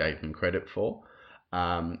fans gave them credit for.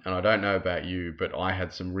 And I don't know about you, but I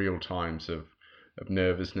had some real times of of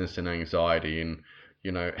nervousness and anxiety, and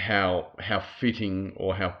you know how fitting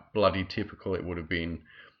or how bloody typical it would have been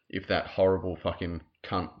if that horrible fucking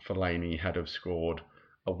cunt Fellaini had have scored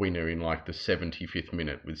a winner in like the 75th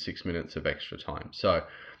minute with 6 minutes of extra time. So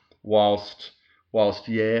whilst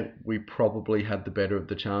yeah, we probably had the better of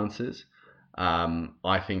the chances,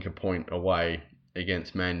 I think a point away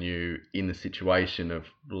against Man U in the situation of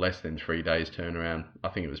less than 3 days turnaround, I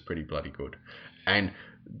think it was pretty bloody good. And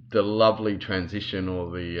the lovely transition,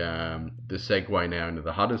 or the segue now into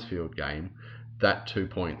the Huddersfield game, that 2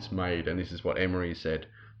 points made, and this is what Emery said,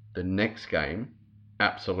 the next game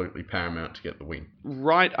absolutely paramount to get the win.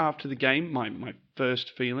 Right after the game, my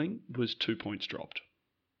first feeling was 2 points dropped.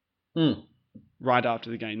 Right after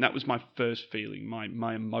the game. That was my first feeling,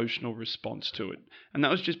 my emotional response to it. And that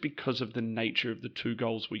was just because of the nature of the 2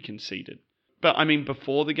 goals we conceded. But I mean,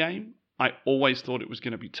 before the game, I always thought it was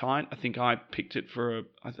going to be tight. I think I picked it for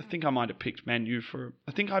I think I might have picked Man U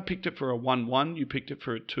I think I picked it for a 1-1. You picked it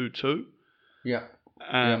for a 2-2. Yeah.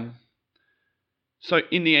 So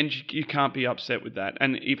in the end, you can't be upset with that.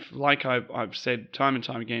 And if, like I've said time and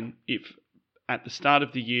time again, if at the start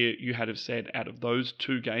of the year you had have said out of those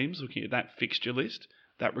 2 games, looking at that fixture list,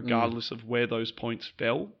 that regardless of where those points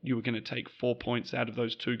fell, you were going to take 4 points out of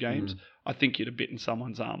those 2 games, I think you'd have bitten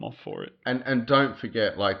someone's arm off for it. And don't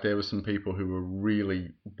forget, like, there were some people who were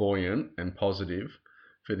really buoyant and positive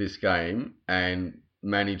for this game, and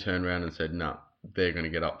Manny turned around and said, no, they're going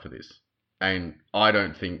to get up for this. And I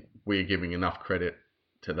don't think we're giving enough credit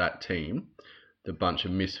to that team, the bunch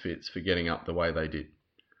of misfits, for getting up the way they did.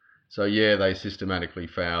 So yeah, they systematically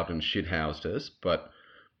fouled and shithoused us, but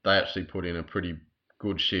they actually put in a pretty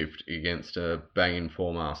good shift against a banging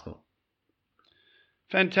form Arsenal.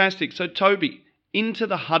 Fantastic. So Toby, into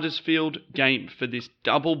the Huddersfield game for this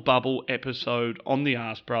double bubble episode on the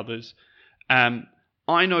Arse Brothers.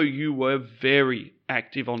 I know you were very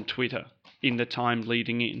active on Twitter in the time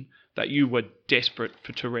leading in, that you were desperate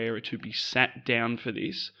for Torreira to be sat down for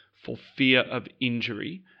this for fear of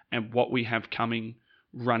injury and what we have coming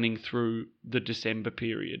running through the December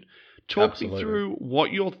period. Talk me through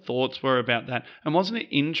what your thoughts were about that. And wasn't it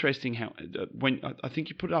interesting how, when I think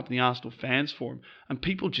you put it up in the Arsenal fans forum, and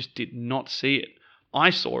people just did not see it. I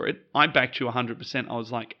saw it. I backed you 100%. I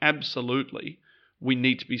was like, absolutely, we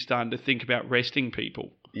need to be starting to think about resting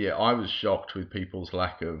people. Yeah, I was shocked with people's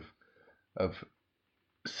lack of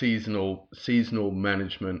seasonal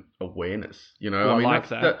management awareness. You know, well, I mean, like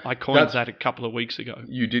that. I coined that a couple of weeks ago.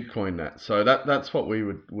 You did coin that. So that's what we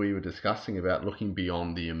were discussing about, looking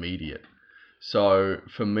beyond the immediate. So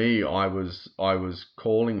for me, I was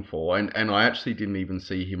calling for, and I actually didn't even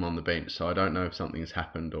see him on the bench. So I don't know if something's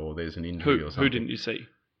happened or there's an injury or something. Who didn't you see?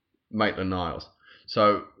 Maitland-Niles.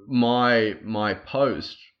 So my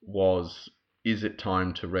post was, is it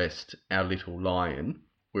time to rest our little lion?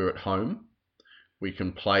 We're at home. We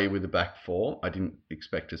can play with the back 4. I didn't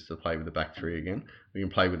expect us to play with the back 3 again. We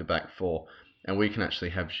can play with the back 4. And we can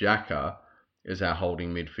actually have Xhaka as our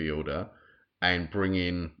holding midfielder and bring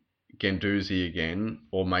in Guendouzi again,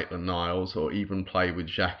 or Maitland-Niles, or even play with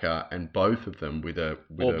Xhaka and both of them with a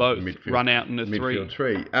both midfield, run out in a midfield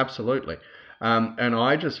 3. Absolutely. And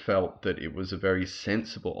I just felt that it was a very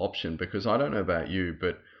sensible option, because I don't know about you,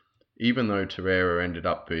 but even though Torreira ended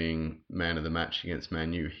up being man of the match against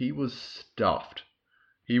Man U, he was stuffed.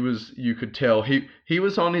 You could tell he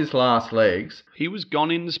was on his last legs. He was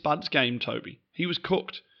gone in the Spuds game, Toby. He was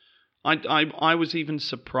cooked. I was even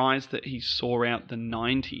surprised that he saw out the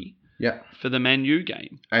 90 for the Man U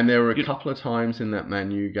game. And there were a couple of times in that Man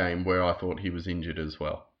U game where I thought he was injured as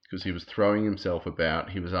well, because he was throwing himself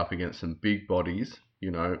about. He was up against some big bodies.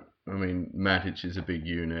 You know, I mean, Matic is a big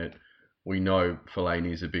unit. We know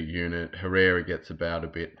Fellaini's a big unit. Herrera gets about a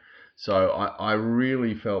bit. So I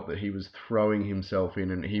really felt that he was throwing himself in,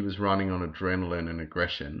 and he was running on adrenaline and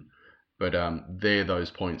aggression. But they're those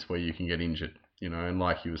points where you can get injured, you know. And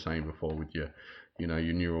like you were saying before with your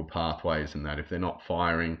neural pathways and that, if they're not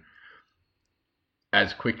firing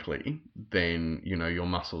as quickly, then, you know, your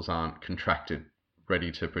muscles aren't contracted,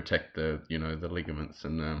 ready to protect the ligaments.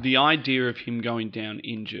 And the idea of him going down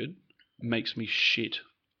injured makes me shit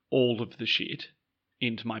all of the shit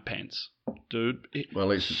into my pants, dude. Well,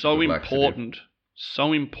 it's so important.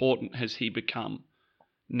 So important has he become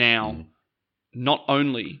now. Not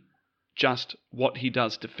only just what he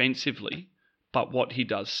does defensively, but what he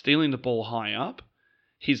does stealing the ball high up,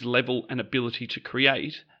 his level and ability to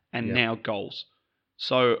create, and now goals.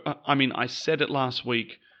 So, I mean, I said it last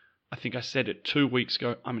week. I think I said it 2 weeks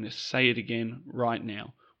ago. I'm going to say it again right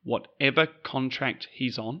now. Whatever contract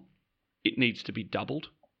he's on, it needs to be doubled,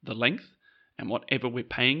 the length. And whatever we're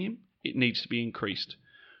paying him, it needs to be increased.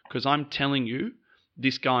 Because I'm telling you,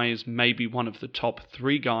 This guy is maybe one of the top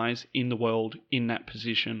 3 guys in the world in that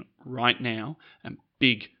position right now, and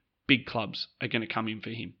big clubs are going to come in for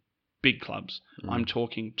him. Big clubs. I'm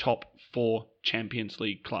talking top 4 Champions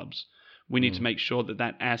League clubs. We need to make sure that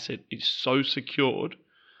that asset is so secured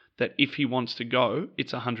that if he wants to go,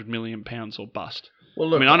 it's £100 million or bust. Well,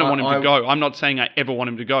 look, I mean, I don't want him to go. I'm not saying I ever want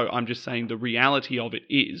him to go. I'm just saying the reality of it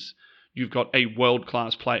is you've got a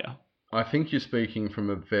world-class player. I think you're speaking from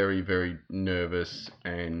a very, very nervous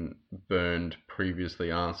and burned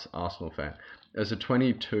previously Arsenal fan. As a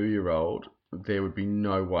 22-year-old, there would be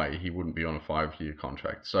no way he wouldn't be on a 5-year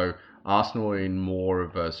contract. So Arsenal are in more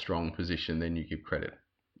of a strong position than you give credit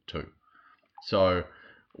to. So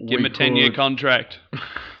give him a 10-year contract.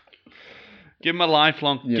 Give him a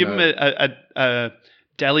lifelong. Give him a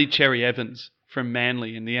Daly Cherry Evans from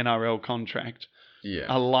Manly in the NRL contract. Yeah.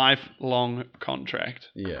 A lifelong contract.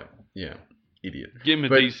 Yeah. Idiot. Give him a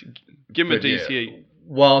DCE. Yeah,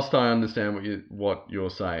 whilst I understand what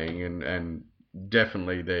you're saying, and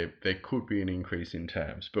definitely there could be an increase in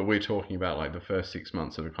tabs, but we're talking about like the first 6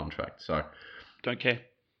 months of a contract. So don't care.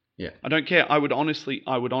 Yeah. I don't care. I would honestly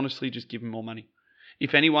just give him more money.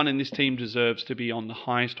 If anyone in this team deserves to be on the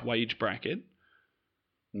highest wage bracket,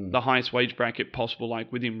 the highest wage bracket possible, like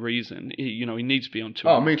within reason, he needs to be on 200K.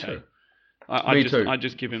 Oh, me too. I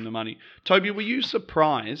just give him the money. Toby, were you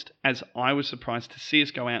surprised, as I was surprised, to see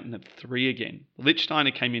us go out in the 3 again?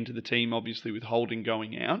 Lichtsteiner came into the team, obviously, with Holding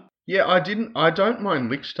going out. Yeah, I don't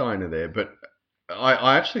mind Lichtsteiner there, but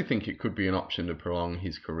I actually think it could be an option to prolong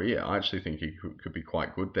his career. I actually think he could be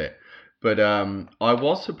quite good there. But I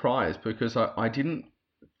was surprised because I didn't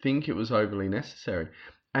think it was overly necessary.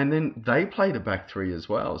 And then they played a back 3 as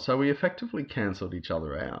well, so we effectively cancelled each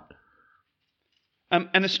other out.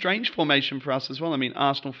 And a strange formation for us as well. I mean,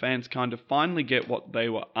 Arsenal fans kind of finally get what they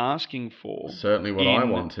were asking for. Certainly what I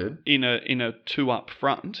wanted. In a 2 up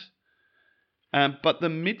front. But the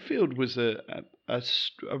midfield was a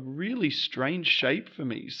really strange shape for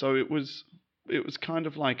me. So it was kind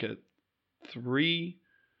of like a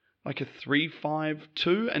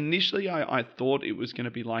 3-5-2. Initially, I thought it was going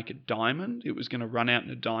to be like a diamond. It was going to run out in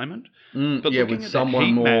a diamond. But with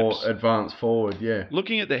someone more advanced forward, yeah.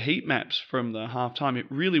 Looking at the heat maps from the half-time, it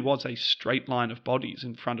really was a straight line of bodies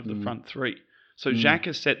in front of the front 3. So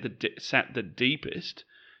Xhaka sat the deepest.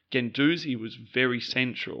 Guendouzi was very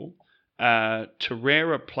central.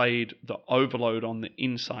 Torreira played the overload on the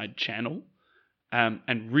inside channel.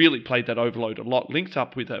 And really played that overload a lot, linked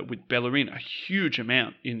up with Bellerin a huge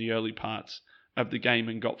amount in the early parts of the game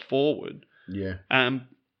and got forward. Yeah.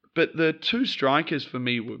 But the 2 strikers for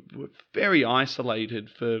me were very isolated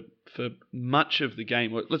for much of the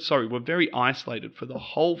game. Were very isolated for the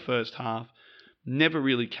whole first half. Never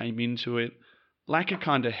really came into it. Laka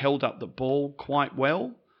kind of held up the ball quite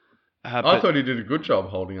well. I thought he did a good job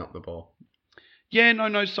holding up the ball. Yeah,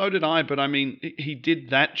 no, so did I. But I mean, he did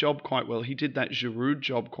that job quite well. He did that Giroud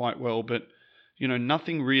job quite well. But,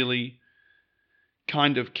 nothing really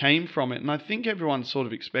kind of came from it. And I think everyone sort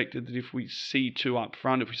of expected that if we see 2 up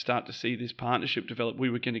front, if we start to see this partnership develop, we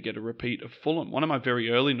were going to get a repeat of Fulham. One of my very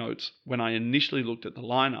early notes, when I initially looked at the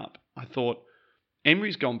lineup, I thought,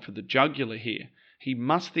 Emery's gone for the jugular here. He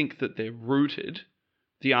must think that they're rooted.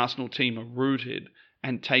 The Arsenal team are rooted.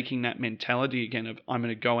 And taking that mentality again of I'm going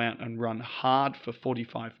to go out and run hard for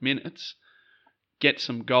 45 minutes, get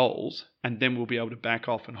some goals, and then we'll be able to back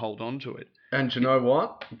off and hold on to it. And do you know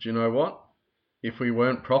what? If we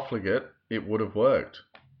weren't profligate, it would have worked.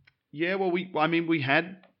 Yeah, well, we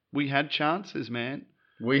had chances, man.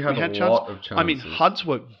 We had a lot of chances. I mean, Huds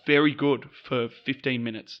were very good for 15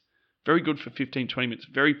 minutes. Very good for 15, 20 minutes.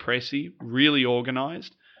 Very pressy, really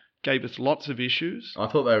organised. Gave us lots of issues. I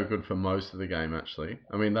thought they were good for most of the game, actually.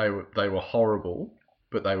 I mean, they were horrible,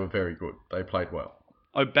 but they were very good. They played well.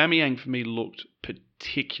 Aubameyang, for me, looked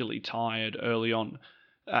particularly tired early on.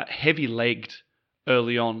 Heavy-legged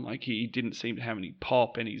early on. Like, he didn't seem to have any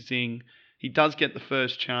pop, any zing. He does get the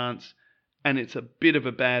first chance, and it's a bit of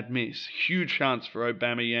a bad miss. Huge chance for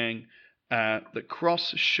Aubameyang. The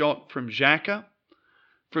cross shot from Xhaka.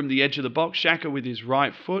 From the edge of the box, Xhaka with his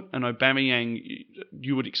right foot, and Aubameyang,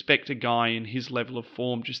 you would expect a guy in his level of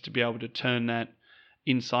form just to be able to turn that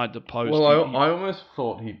inside the post. Well, I almost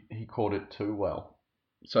thought he caught it too well.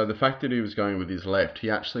 So the fact that he was going with his left, he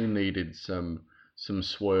actually needed some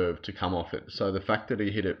swerve to come off it. So the fact that he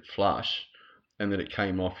hit it flush and that it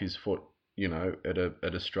came off his foot, at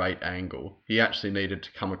a straight angle, he actually needed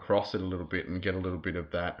to come across it a little bit and get a little bit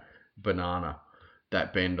of that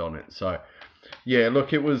that bend on it. So. Yeah,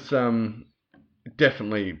 look, it was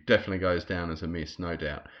definitely goes down as a miss, no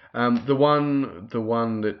doubt. The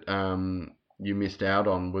one that you missed out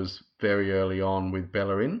on was very early on with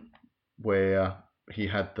Bellerin, where he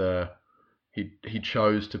had he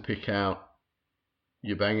chose to pick out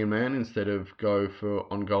your banging man instead of go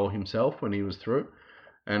for on goal himself when he was through.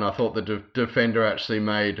 And I thought the defender actually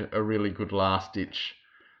made a really good last-ditch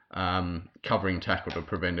covering tackle to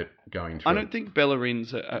prevent it going through. I don't think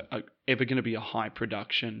Bellerin's ever going to be a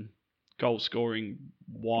high-production, goal-scoring,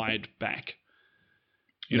 wide back.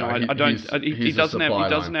 He doesn't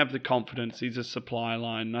have the confidence. He's a supply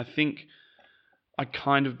line. And I think I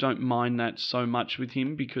kind of don't mind that so much with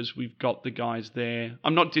him because we've got the guys there.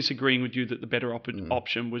 I'm not disagreeing with you that the better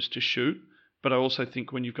option was to shoot, but I also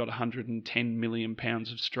think when you've got 110 million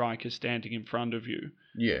pounds of strikers standing in front of you.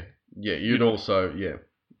 Yeah.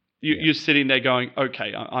 You're sitting there going,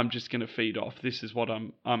 okay, I'm just going to feed off. This is what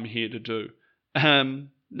I'm here to do.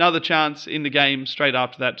 Another chance in the game straight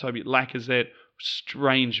after that, Toby Lacazette,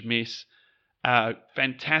 strange miss.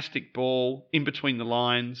 Fantastic ball in between the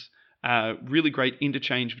lines. Really great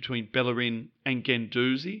interchange between Bellerin and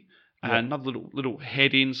Guendouzi. Another little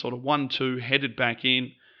head in, sort of 1-2, headed back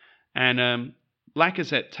in. And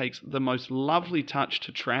Lacazette takes the most lovely touch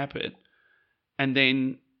to trap it and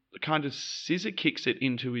then kind of scissor kicks it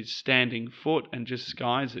into his standing foot and just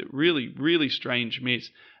skies it. Really, really strange miss.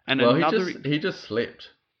 And he just slipped.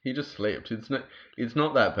 He just slipped. It's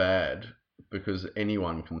not that bad because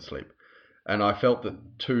anyone can slip. And I felt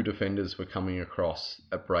that two defenders were coming across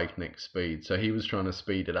at breakneck speed. So he was trying to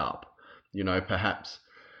speed it up. Perhaps,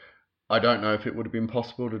 I don't know if it would have been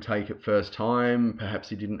possible to take it first time. Perhaps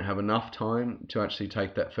he didn't have enough time to actually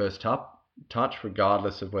take that first touch,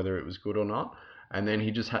 regardless of whether it was good or not. And then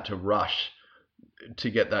he just had to rush to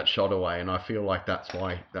get that shot away. And I feel like that's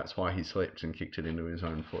why he slipped and kicked it into his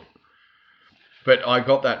own foot. But I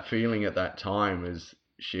got that feeling at that time as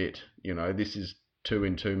shit. This is 2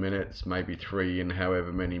 in 2 minutes, maybe 3 in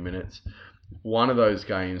however many minutes. One of those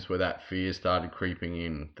games where that fear started creeping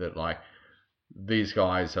in that these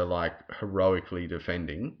guys are heroically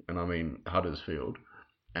defending, and I mean Huddersfield,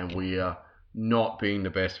 and we are not being the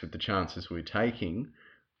best with the chances we're taking,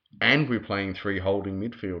 and we're playing 3 holding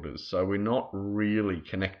midfielders, so we're not really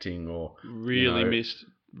connecting or missed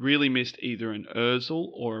either an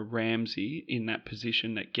Ozil or a Ramsey in that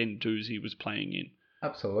position that Guendouzi was playing in.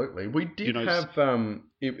 Absolutely. We did have,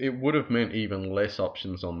 it would have meant even less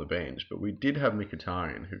options on the bench, but we did have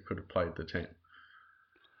Mkhitaryan who could have played the 10.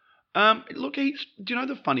 Look, do you know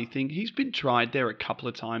the funny thing? He's been tried there a couple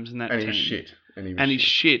of times in that team. And he's shit. He's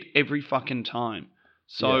shit every fucking time.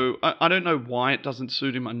 So yeah. I don't know why it doesn't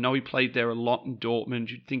suit him. I know he played there a lot in Dortmund.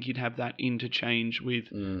 You'd think he'd have that interchange with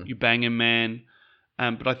you banging man.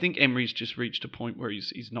 But I think Emery's just reached a point where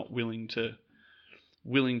he's not willing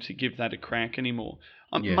to give that a crack anymore.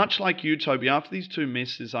 Much like you, Toby, after these 2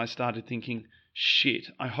 misses, I started thinking, shit,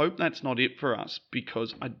 I hope that's not it for us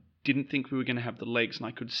because I didn't think we were going to have the legs, and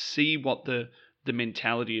I could see what the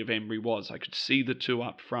mentality of Emery was. I could see the 2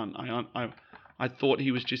 up front. I thought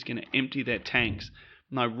he was just going to empty their tanks.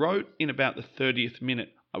 And I wrote in about the 30th minute,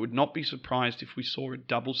 I would not be surprised if we saw a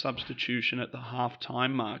double substitution at the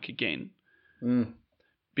half-time mark again.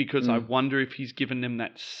 Because I wonder if he's given them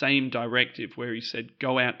that same directive where he said,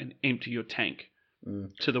 go out and empty your tank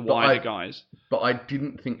to the wider guys. But I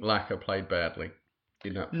didn't think Laka played badly.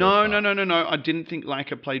 No. I didn't think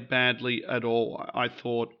Laka played badly at all. I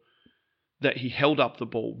thought that he held up the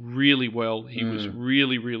ball really well. He was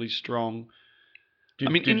really, really strong. Did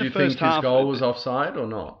you think his goal was offside or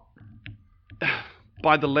not?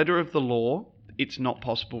 By the letter of the law, it's not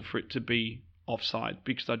possible for it to be offside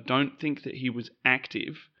because I don't think that he was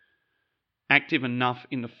active enough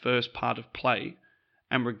in the first part of play.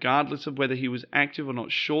 And regardless of whether he was active or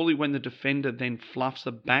not, surely when the defender then fluffs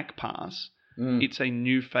a back pass, it's a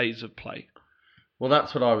new phase of play. Well,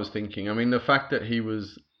 that's what I was thinking. I mean, the fact that he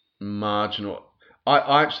was marginal,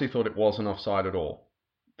 I actually thought it wasn't offside at all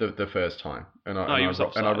the first time. He was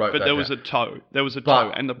offside, but there was a toe. There was a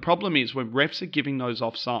toe. And the problem is when refs are giving those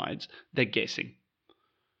offsides, they're guessing.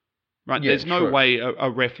 Right? There's no way a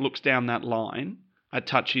ref looks down that line, a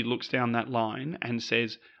touchy looks down that line and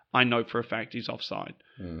says, I know for a fact he's offside.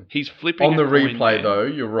 He's flipping on the replay, though,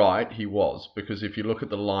 you're right, he was. Because if you look at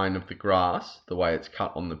the line of the grass, the way it's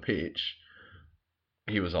cut on the pitch,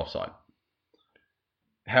 he was offside.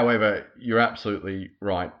 However, you're absolutely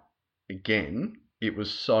right. Again, it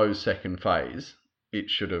was so second phase, it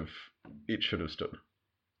should have stood.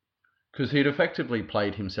 Because he'd effectively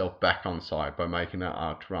played himself back onside by making that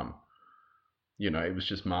arced run. It was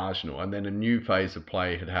just marginal. And then a new phase of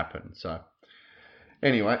play had happened. So,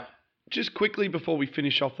 anyway. Just quickly before we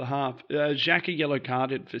finish off the half, Xhaka yellow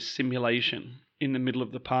carded for simulation in the middle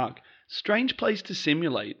of the park. Strange place to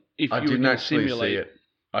simulate. I didn't actually see it.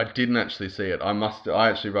 I didn't actually see it. I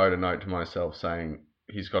actually wrote a note to myself saying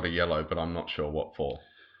he's got a yellow, but I'm not sure what for.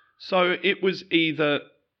 So it was either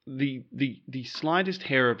the slightest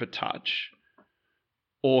hair of a touch,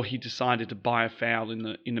 or he decided to buy a foul in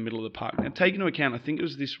the middle of the park. Now, take into account, I think it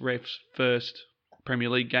was this ref's first Premier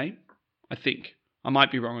League game. I think. I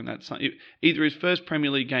might be wrong on that. Either his first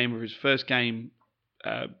Premier League game or his first game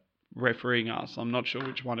refereeing us. I'm not sure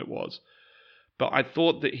which one it was. But I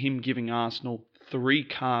thought that him giving Arsenal 3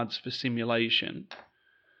 cards for simulation,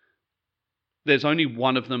 there's only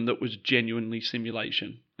one of them that was genuinely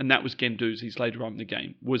simulation, and that was Guendouzi's later on in the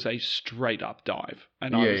game, was a straight-up dive,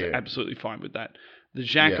 and I was absolutely fine with that. The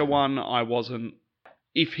Xhaka one, I wasn't.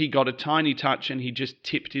 If he got a tiny touch and he just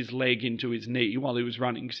tipped his leg into his knee while he was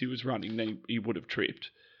running, because he was running, then he would have tripped.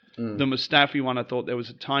 The Mustafi one, I thought there was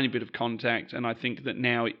a tiny bit of contact, and I think that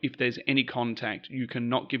now if there's any contact, you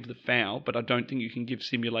cannot give the foul, but I don't think you can give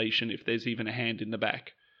simulation if there's even a hand in the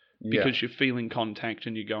back, because you're feeling contact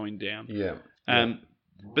and you're going down.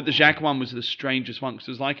 But the Xhaka one was the strangest one, because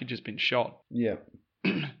it was like he'd just been shot.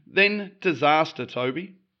 Then disaster,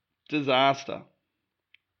 Toby. Disaster.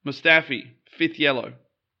 Mustafi, 5th yellow,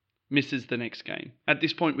 misses the next game. At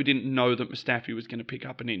this point, we didn't know that Mustafi was going to pick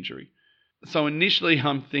up an injury. So initially,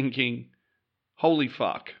 I'm thinking, holy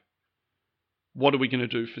fuck, what are we going to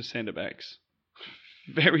do for centre-backs?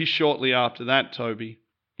 Very shortly after that, Toby,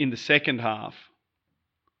 in the second half,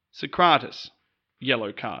 Socrates,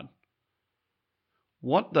 yellow card.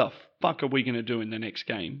 What the fuck are we going to do in the next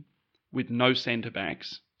game with no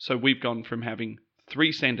centre-backs? So we've gone from having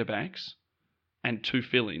 3 centre-backs and 2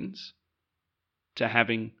 fill-ins to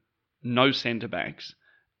having no centre-backs,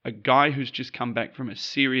 a guy who's just come back from a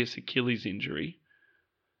serious Achilles injury,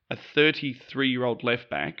 a 33-year-old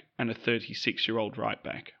left-back, and a 36-year-old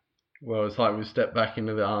right-back. Well, it's like we stepped back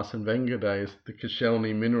into the Arsene Wenger days, the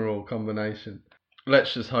Koscielny mineral combination.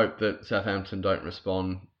 Let's just hope that Southampton don't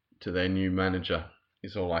respond to their new manager,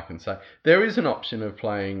 is all I can say. There is an option of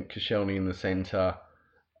playing Koscielny in the centre,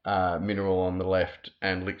 Mineral on the left,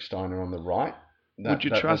 and Lichtsteiner on the right. Would you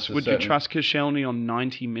trust Koscielny on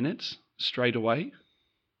 90 minutes straight away?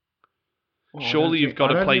 Well, surely you've got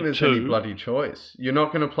to play 2. I don't think there's any bloody choice. You're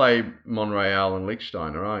not going to play Monreal and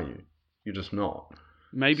Lichtsteiner, are you? You're just not.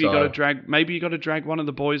 Maybe you got to drag one of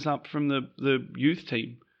the boys up from the youth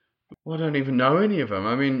team. Well, I don't even know any of them.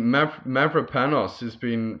 I mean, Mavropanos has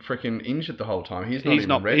been freaking injured the whole time. He's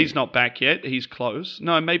not ready. He's not back yet. He's close.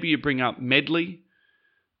 No, maybe you bring up Medley,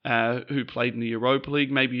 who played in the Europa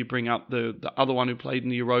League. Maybe you bring up the other one who played in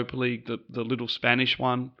the Europa League, the little Spanish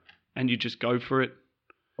one, and you just go for it.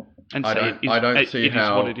 And I don't see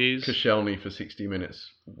how Koscielny for 60 minutes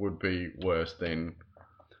would be worse than...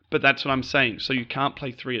 But that's what I'm saying. So you can't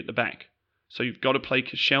play 3 at the back. So you've got to play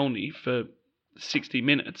Koscielny for 60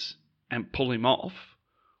 minutes and pull him off.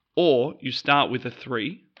 Or you start with a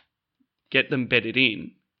 3, get them bedded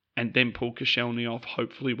in, and then pull Koscielny off,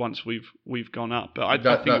 hopefully once we've gone up. But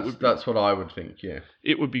I think that's what I would think, yeah.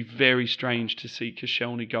 It would be very strange to see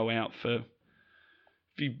Koscielny go out for...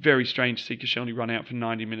 It'd be very strange to see Koscielny run out for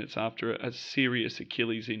 90 minutes after a serious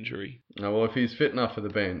Achilles injury. No, well, if he's fit enough for the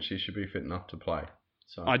bench, he should be fit enough to play.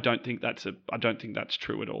 So I don't think that's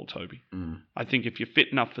true at all, Toby. I think if you're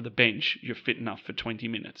fit enough for the bench, you're fit enough for 20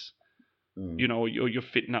 minutes. You know, or you're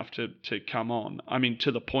fit enough to come on. I mean,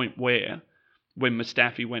 to the point where when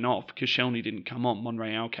Mustafi went off, Koscielny didn't come on,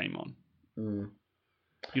 Monreal came on.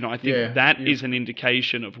 You know, I think that is an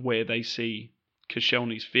indication of where they see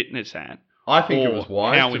Koscielny's fitness at. I think it was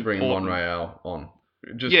wise to bring Monreal on.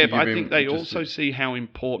 But I think they also see how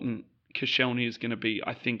important Koscielny is going to be,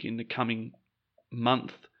 I think, in the coming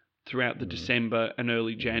month throughout the December and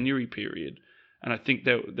early January period. And I think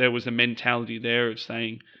there was a mentality there of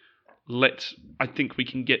saying, I think we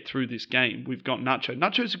can get through this game. We've got Nacho.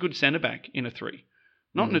 Nacho's a good centre-back in a 3.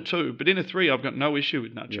 Not in a 2, but in a 3, I've got no issue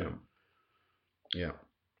with Nacho. Yeah.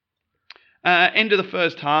 End of the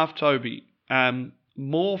first half, Toby.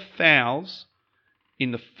 More fouls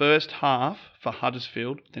in the first half for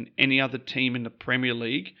Huddersfield than any other team in the Premier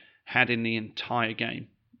League had in the entire game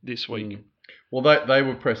this week. Well, they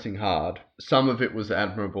were pressing hard. Some of it was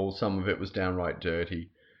admirable, some of it was downright dirty.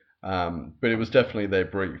 But it was definitely their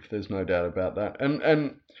brief. There's no doubt about that.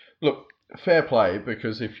 And look, fair play,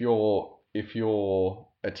 because if you're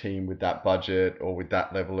a team with that budget or with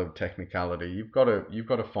that level of technicality, you've got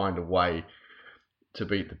to find a way to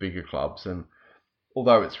beat the bigger clubs. And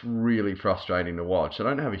although it's really frustrating to watch, I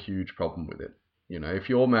don't have a huge problem with it. You know, if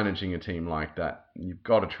you're managing a team like that, you've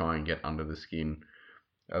got to try and get under the skin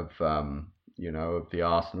of the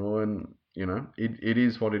Arsenal, and it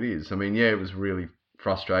is what it is. I mean, it was really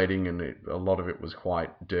frustrating, and a lot of it was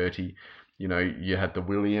quite dirty. You know, you had the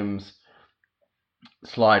Williams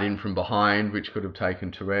slide in from behind, which could have taken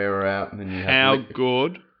Torreira out, and then you had How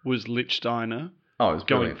good was Lichtsteiner it was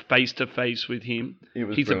going brilliant. face to face with him? It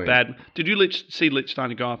was He's brilliant. a bad. Did you see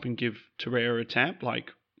Lichtsteiner go up and give Torreira a tap? Like,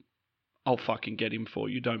 I'll fucking get him for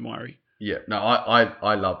you. Don't worry. Yeah, no,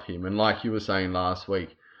 I love him, and like you were saying last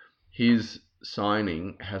week, his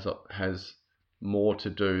signing has more to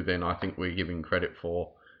do than I think we're giving credit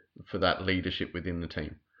for that leadership within the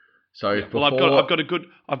team. So Yeah, well, I've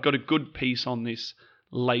got a good piece on this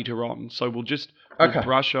later on, so we'll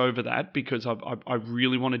brush over that because I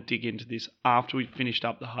really want to dig into this after we've finished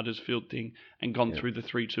up the Huddersfield thing and gone through the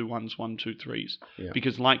 3-2-1s, 1-2-3s. Yeah.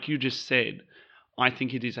 Because like you just said, I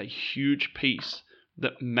think it is a huge piece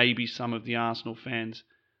that maybe some of the Arsenal fans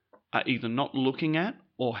are either not looking at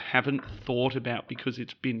or haven't thought about because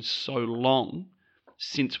it's been so long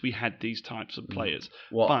since we had these types of players.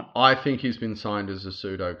 Well, but I think he's been signed as a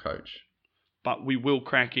pseudo coach. But we will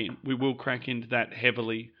crack in. We will crack into that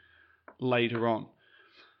heavily later on.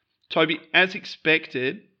 Toby, as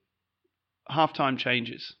expected, halftime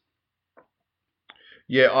changes.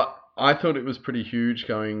 Yeah, I thought it was pretty huge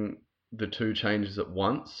going the two changes at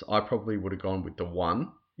once. I probably would have gone with the one.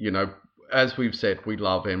 You know, as we've said, we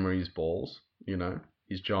love Emery's balls, you know,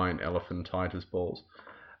 his giant elephantitis balls.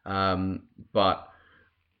 But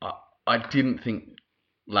I didn't think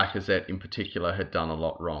Lacazette in particular had done a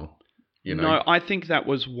lot wrong. You know? No, I think that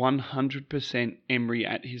was 100% Emery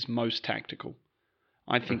at his most tactical.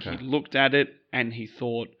 I think he looked at it and he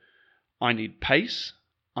thought, I need pace,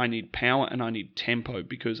 I need power, and I need tempo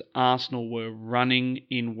because Arsenal were running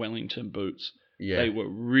in Wellington boots. Yeah. They were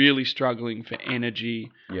really struggling for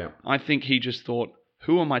energy. Yeah. I think he just thought,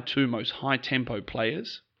 who are my two most high-tempo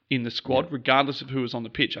players in the squad, regardless of who was on the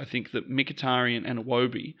pitch? I think that Mkhitaryan and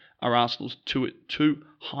Iwobi are Arsenal's two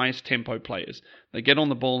highest tempo players. They get on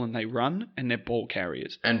the ball and they run, and they're ball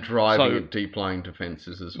carriers. And driving at deep-lying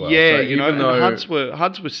defences as well. Yeah, so you know, and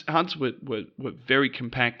Hudds were very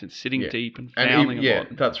compact and sitting deep and fouling a lot. Yeah,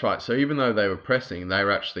 that's right. So even though they were pressing, they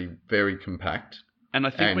were actually very compact. And I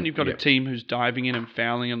think when you've got a team who's diving in and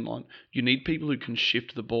fouling and on, you need people who can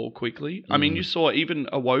shift the ball quickly. I mean, you saw even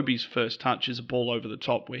Iwobi's first touch is a ball over the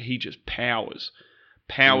top where he just powers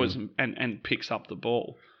and picks up the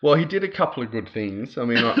ball. Well, he did a couple of good things. I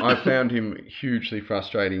mean, I found him hugely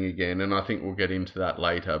frustrating again, and I think we'll get into that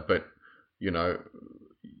later. But, you know,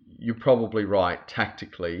 you're probably right.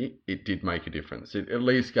 Tactically, it did make a difference. It at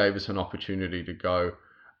least gave us an opportunity to go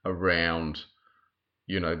around,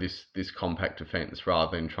 you know, this compact defence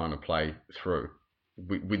rather than trying to play through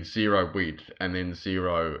with zero width and then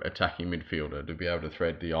zero attacking midfielder to be able to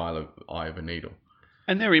thread the eye of a needle.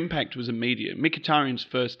 And their impact was immediate. Mkhitaryan's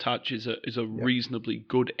first touch is a reasonably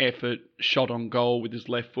good effort, shot on goal with his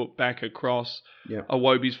left foot back across. Yep.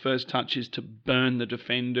 Iwobi's first touch is to burn the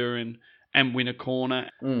defender and win a corner.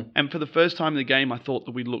 And for the first time in the game, I thought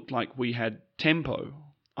that we looked like we had tempo.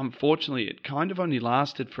 Unfortunately, it kind of only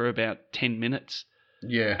lasted for about 10 minutes.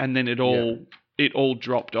 Yeah. And then it all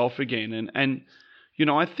dropped off again. And you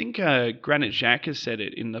know, I think Granit Xhaka said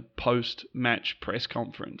it in the post-match press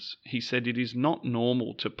conference. He said it is not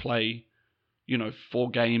normal to play, you know, 4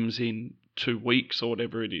 games in 2 weeks or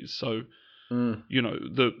whatever it is. So, you know,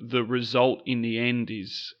 the result in the end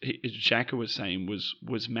is, as Xhaka was saying,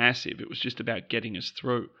 was massive. It was just about getting us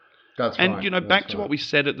through. That's right. And, you know, back to what we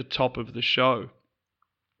said at the top of the show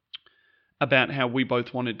about how we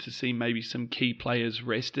both wanted to see maybe some key players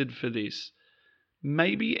rested for this.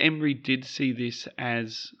 Maybe Emery did see this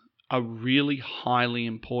as a really highly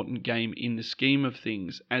important game in the scheme of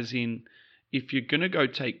things, as in, if you're going to go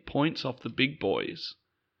take points off the big boys,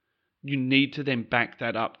 you need to then back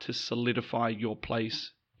that up to solidify your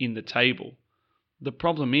place in the table. The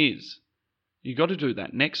problem is, you got to do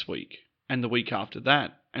that next week, and the week after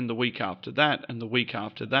that, and the week after that, and the week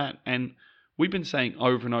after that. And we've been saying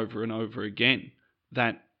over and over and over again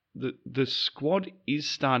that the squad is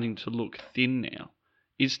starting to look thin now.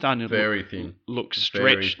 Is starting to look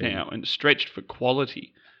stretched now, and stretched for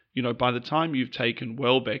quality. You know, by the time you've taken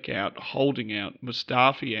Welbeck out, Holding out,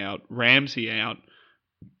 Mustafi out, Ramsey out,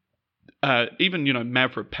 even, you know,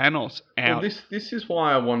 Mavropanos out. Well, this is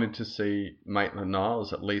why I wanted to see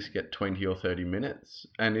Maitland-Niles at least get 20 or 30 minutes.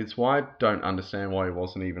 And it's why I don't understand why he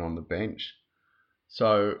wasn't even on the bench.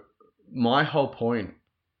 So my whole point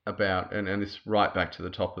about, and it's right back to the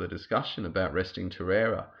top of the discussion about resting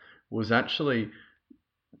Torreira, was actually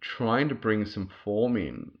trying to bring some form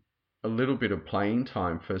in, a little bit of playing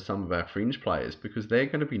time for some of our fringe players, because they're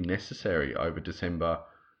going to be necessary over December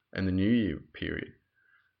and the New Year period.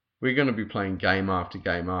 we're going to be playing game after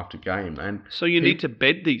game after game. And so you need to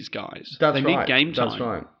bed these guys. That's they right. need game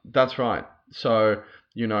time. That's right. So,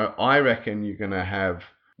 I reckon you're going to have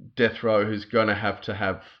Death Row who's going to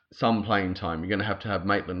have some playing time. You're going to have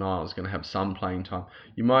Maitland-Niles going to have some playing time.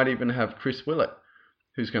 You might even have Chris Willett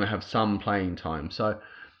who's going to have some playing time. So,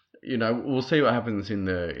 we'll see what happens in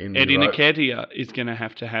the Eddie Nketiah is going to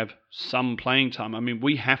have some playing time. I mean,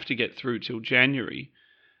 we have to get through till January.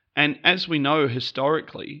 And as we know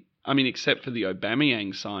historically, I mean, except for the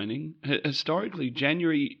Aubameyang signing, historically,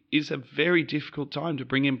 January is a very difficult time to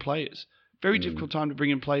bring in players. Very difficult time to bring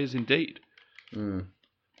in players indeed. You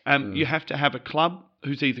have to have a club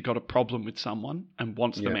who's either got a problem with someone and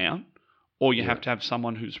wants them out, or you have to have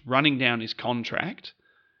someone who's running down his contract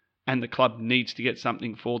and the club needs to get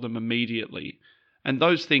something for them immediately. And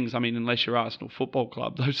those things, I mean, unless you're Arsenal Football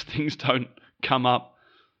Club, those things don't come up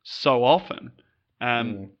so often.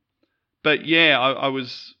 But yeah, I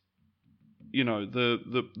was,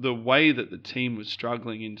 the way that the team was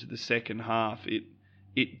struggling into the second half,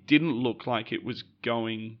 it didn't look like it was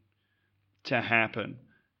going to happen.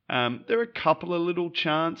 There were a couple of little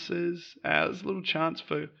chances. There's a little chance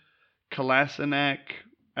for Kolasinac,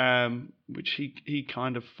 which he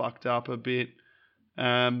kind of fucked up a bit.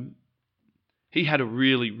 He had a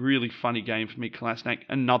really, really funny game for me, Kolasinac.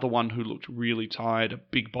 Another one who looked really tired, a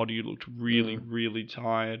big body who looked really, really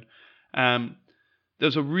tired. There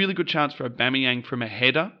was a really good chance for Aubameyang from a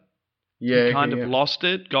header. Yeah, he kind of lost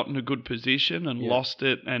it, got in a good position and lost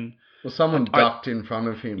it. And someone ducked in front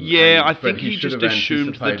of him. Yeah, I think he just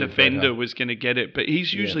assumed the defender was going to get it. But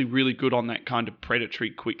he's usually really good on that kind of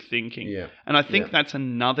predatory, quick thinking. Yeah. And I think that's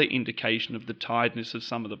another indication of the tiredness of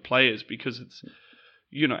some of the players, because it's,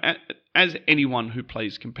 as anyone who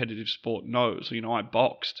plays competitive sport knows, I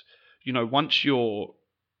boxed, once you're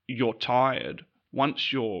tired,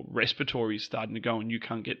 once your respiratory is starting to go and you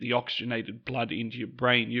can't get the oxygenated blood into your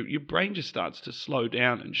brain, your brain just starts to slow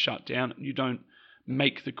down and shut down, and you don't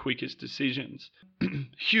make the quickest decisions.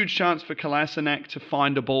 Huge chance for Kolasinac to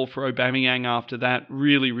find a ball for Aubameyang after that.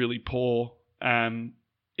 Really, really poor.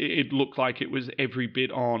 It looked like it was every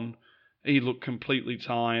bit on. He looked completely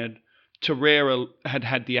tired. Torreira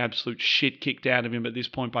had the absolute shit kicked out of him at this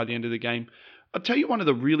point by the end of the game. I'll tell you one of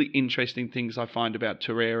the really interesting things I find about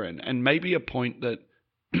Torreira, and maybe a point that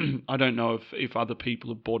I don't know if other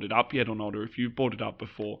people have brought it up yet or not, or if you've brought it up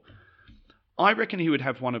before. I reckon he would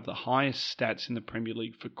have one of the highest stats in the Premier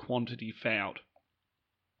League for quantity fouled,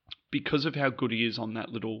 because of how good he is on that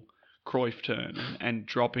little Cruyff turn and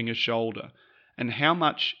dropping a shoulder, and how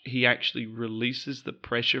much he actually releases the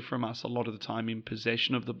pressure from us a lot of the time in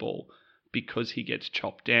possession of the ball because he gets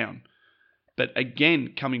chopped down. But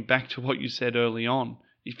again, coming back to what you said early on,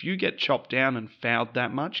 if you get chopped down and fouled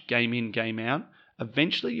that much, game in, game out,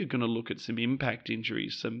 eventually you're going to look at some impact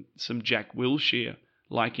injuries, some Jack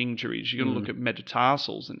Wilshere-like injuries. You're going to look at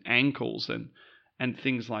metatarsals and ankles and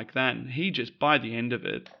things like that. And he just, by the end of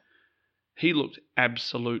it, he looked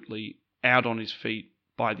absolutely out on his feet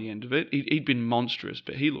by the end of it. He'd been monstrous,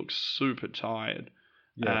 but he looked super tired.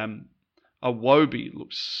 Yeah. Iwobi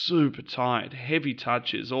looked super tired, heavy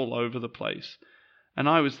touches all over the place. And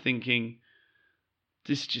I was thinking,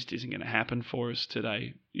 this just isn't going to happen for us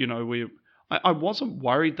today. I wasn't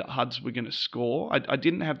worried that Hudds were going to score. I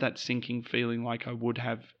didn't have that sinking feeling like I would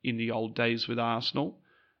have in the old days with Arsenal,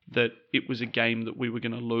 that it was a game that we were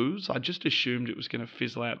going to lose. I just assumed it was going to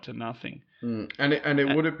fizzle out to nothing. And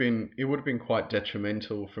it would have been quite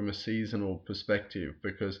detrimental from a seasonal perspective,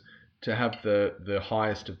 because to have the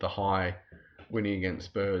highest of the high winning against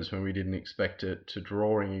Spurs when we didn't expect it, to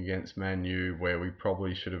drawing against Man U where we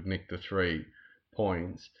probably should have nicked the 3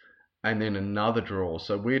 points, and then another draw.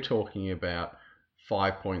 So we're talking about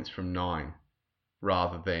 5 points from 9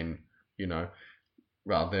 rather than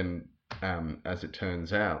as it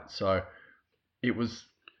turns out. So it was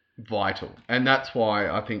vital. And that's why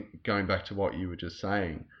I think, going back to what you were just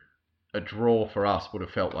saying, a draw for us would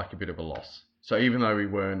have felt like a bit of a loss. So even though we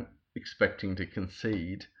weren't expecting to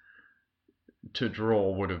concede, to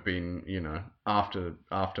draw would have been, after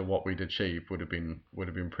what we'd achieved, would have been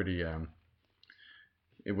pretty.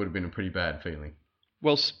 It would have been a pretty bad feeling.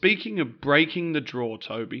 Well, speaking of breaking the draw,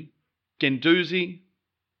 Toby, Guendouzi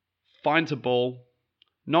finds a ball,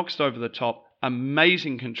 knocks it over the top.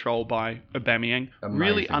 Amazing control by Aubameyang.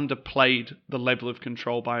 Really underplayed the level of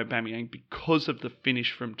control by Aubameyang because of the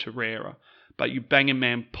finish from Torreira. But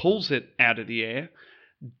Aubameyang pulls it out of the air,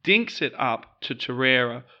 dinks it up to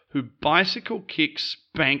Torreira, who bicycle kicks,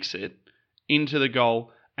 spanks it into the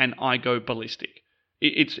goal, and I go ballistic.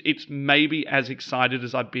 It's maybe as excited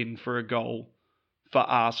as I've been for a goal for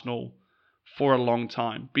Arsenal for a long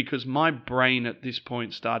time, because my brain at this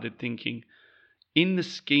point started thinking, in the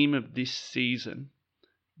scheme of this season,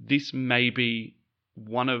 this may be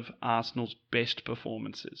one of Arsenal's best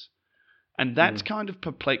performances. And that's kind of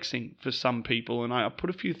perplexing for some people. And I put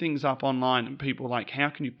a few things up online and people were like, how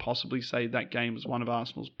can you possibly say that game was one of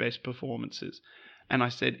Arsenal's best performances? And I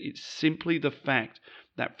said, it's simply the fact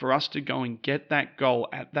that for us to go and get that goal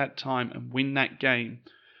at that time and win that game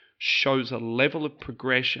shows a level of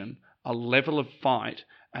progression, a level of fight,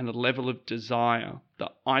 and a level of desire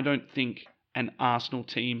that I don't think an Arsenal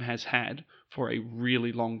team has had for a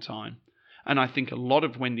really long time. And I think a lot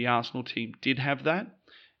of when the Arsenal team did have that,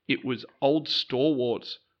 it was old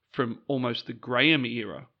stalwarts from almost the Graham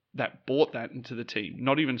era that brought that into the team,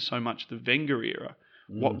 not even so much the Wenger era.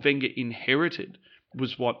 What Wenger inherited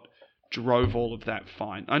was what drove all of that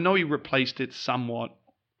fight. I know he replaced it somewhat,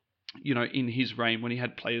 in his reign when he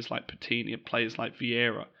had players like Patini and players like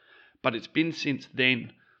Vieira. But it's been since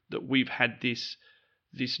then that we've had this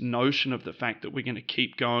notion of the fact that we're going to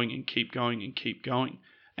keep going and keep going and keep going.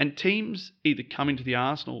 And teams either coming to the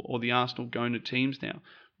Arsenal or the Arsenal going to teams now,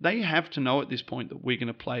 they have to know at this point that we're going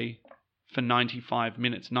to play for 95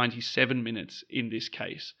 minutes, 97 minutes in this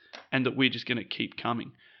case, and that we're just going to keep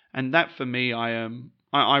coming. And that for me, I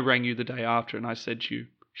rang you the day after and I said to you,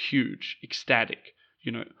 huge, ecstatic,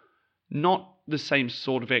 not the same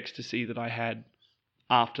sort of ecstasy that I had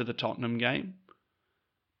after the Tottenham game,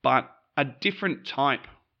 but a different type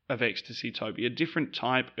of ecstasy, Toby, a different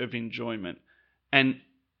type of enjoyment, and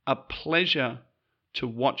a pleasure to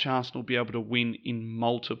watch Arsenal be able to win in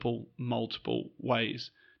multiple ways.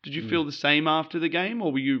 Did you feel the same after the game,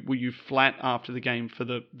 or were you flat after the game for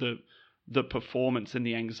the performance and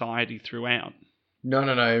the anxiety throughout? No.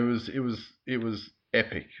 It was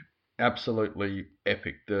epic, absolutely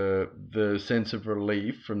epic. The sense of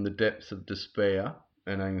relief from the depths of despair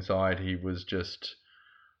and anxiety was just.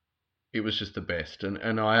 It was just the best,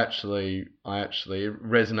 and I actually it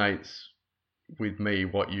resonates with me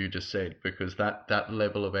what you just said, because that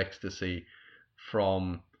level of ecstasy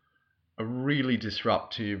from a really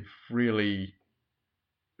disruptive, really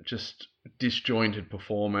just disjointed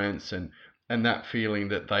performance, and that feeling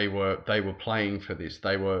that they were playing for this.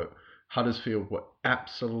 Huddersfield were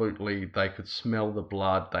absolutely, they could smell the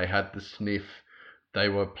blood, they had the sniff, they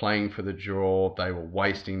were playing for the draw, they were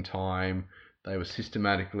wasting time, they were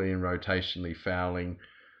systematically and rotationally fouling.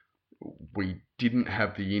 We didn't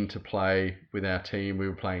have the interplay with our team. We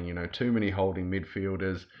were playing, too many holding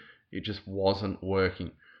midfielders. It just wasn't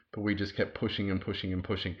working. But we just kept pushing and pushing and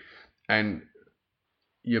pushing. And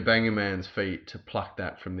you're banging man's feet to pluck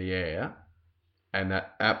that from the air, and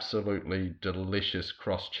that absolutely delicious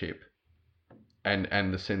cross chip,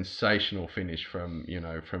 and the sensational finish from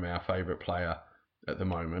our favourite player at the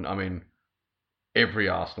moment. I mean, every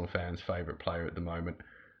Arsenal fan's favourite player at the moment.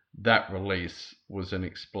 That release was an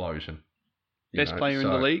explosion. Best player in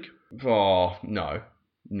the league? Oh, no.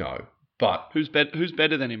 But who's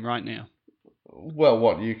better than him right now? Well,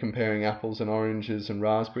 what, are you comparing apples and oranges and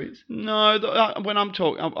raspberries? No, when I'm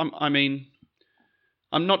talking,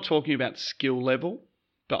 I'm not talking about skill level,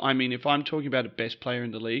 but I mean, if I'm talking about a best player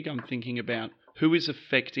in the league, I'm thinking about who is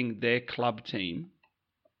affecting their club team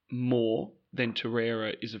more than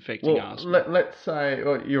Torreira is affecting Arsenal. Let's say,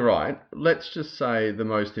 you're right, let's just say the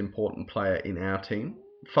most important player in our team.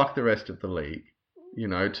 Fuck the rest of the league,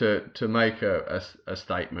 to make a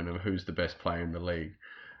statement of who's the best player in the league.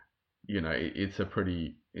 It's a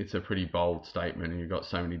pretty bold statement, and you've got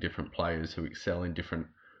so many different players who excel in different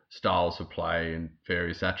styles of play and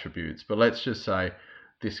various attributes. But let's just say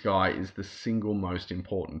this guy is the single most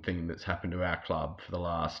important thing that's happened to our club for the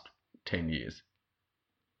last 10 years.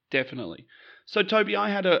 Definitely. So, Toby, I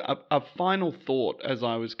had a final thought as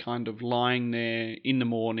I was kind of lying there in the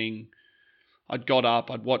morning. I'd got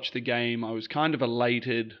up, I'd watched the game. I was kind of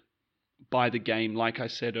elated by the game, like I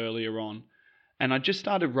said earlier on. And I just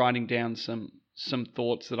started writing down some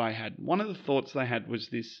thoughts that I had. One of the thoughts I had was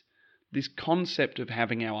this concept of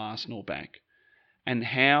having our Arsenal back, and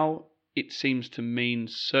how it seems to mean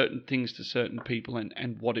certain things to certain people,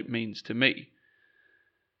 and what it means to me.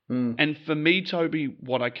 And for me, Toby,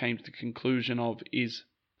 what I came to the conclusion of is,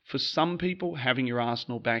 for some people, having your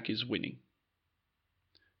Arsenal back is winning.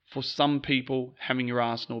 For some people, having your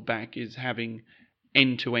Arsenal back is having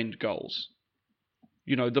end-to-end goals.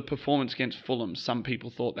 The performance against Fulham, some people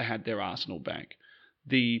thought they had their Arsenal back.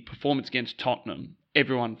 The performance against Tottenham,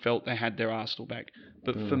 everyone felt they had their Arsenal back.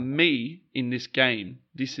 But for me, in this game,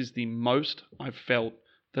 this is the most I've felt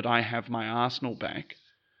that I have my Arsenal back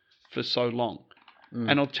for so long.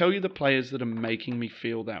 And I'll tell you the players that are making me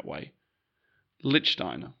feel that way.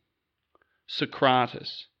 Lichtsteiner,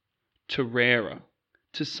 Socrates, Torreira,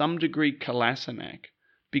 to some degree Kolasinac,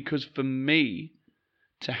 because for me,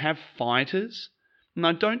 to have fighters, and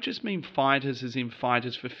I don't just mean fighters as in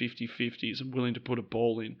fighters for 50-50s and willing to put a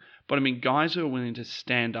ball in, but I mean guys who are willing to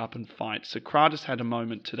stand up and fight. Socrates had a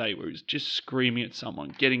moment today where he was just screaming at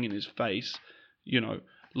someone, getting in his face.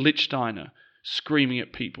 Lichtsteiner screaming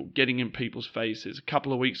at people, getting in people's faces. A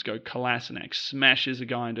couple of weeks ago, Kolasinac smashes a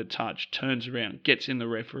guy into touch, turns around, gets in the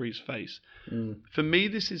referee's face. For me,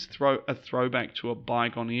 this is a throwback to a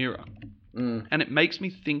bygone era. And it makes me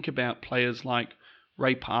think about players like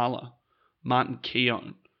Ray Parlour, Martin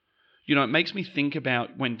Keown. It makes me think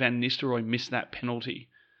about when Van Nistelrooy missed that penalty,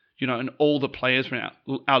 and all the players went out.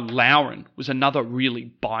 Lauren was another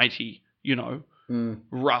really bitey,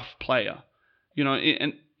 rough player.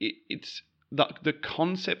 It's the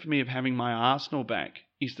concept for me of having my Arsenal back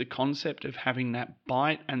is the concept of having that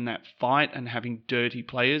bite and that fight and having dirty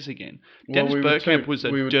players again. Dennis Bergkamp was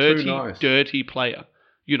a dirty player.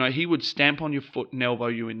 He would stamp on your foot and elbow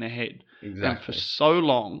you in the head. Exactly. And for so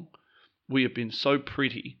long, we have been so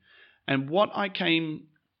pretty. And what I came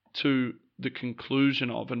to the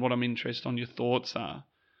conclusion of, and what I'm interested on your thoughts are,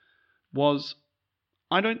 was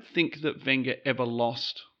I don't think that Wenger ever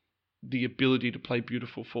lost the ability to play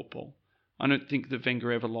beautiful football. I don't think that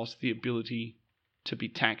Wenger ever lost the ability to be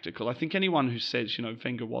tactical. I think anyone who says,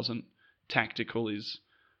 Wenger wasn't tactical is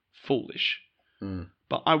foolish.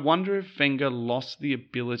 But I wonder if Wenger lost the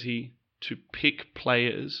ability to pick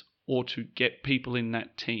players or to get people in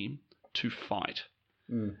that team to fight.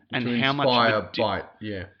 And to how much bite,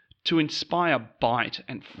 yeah. To inspire bite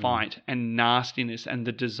and fight and nastiness and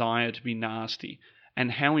the desire to be nasty,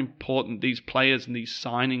 and how important these players and these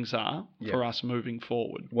signings are for us moving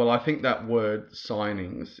forward. Well, I think that word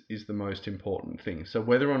signings is the most important thing. So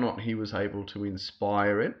whether or not he was able to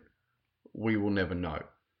inspire it, we will never know.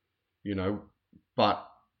 But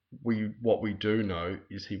what we do know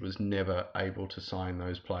is he was never able to sign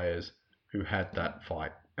those players who had that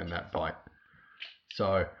fight and that bite.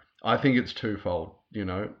 So I think it's twofold.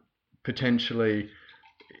 Potentially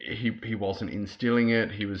he wasn't instilling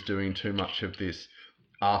it. He was doing too much of this.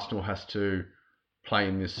 Arsenal has to play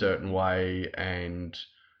in this certain way and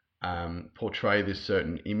portray this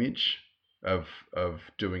certain image of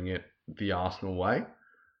doing it the Arsenal way.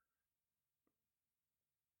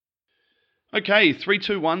 Okay,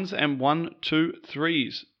 3-2-1s and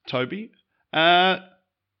 1-2-3s, Toby.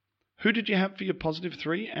 Who did you have for your positive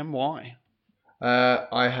 3 and why?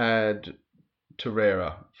 I had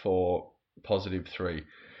Torreira for positive 3.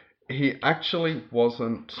 He actually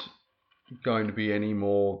wasn't going to be any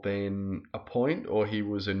more than a point, or he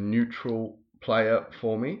was a neutral player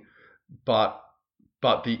for me. But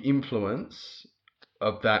the influence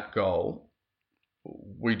of that goal,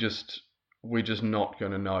 we're just not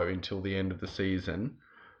going to know until the end of the season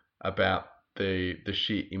about the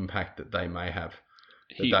sheer impact that they may have.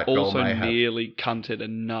 He also nearly cunted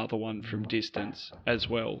another one from distance as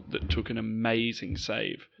well that took an amazing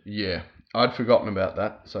save. Yeah, I'd forgotten about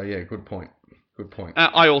that. So yeah, good point. Good point.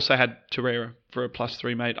 I also had Torreira for a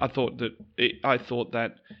 +3, mate. I thought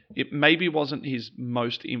that it maybe wasn't his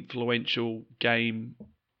most influential game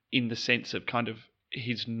in the sense of kind of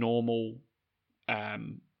his normal,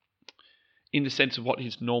 in the sense of what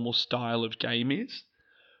his normal style of game is,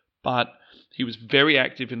 but he was very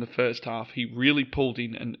active in the first half. He really pulled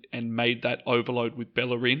in and made that overload with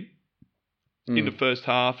Bellerin in the first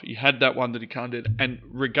half. He had that one that he counted, and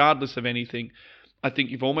regardless of anything, I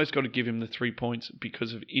think you've almost got to give him the 3 points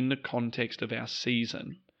because of, in the context of our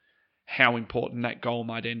season, how important that goal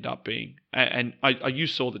might end up being. And you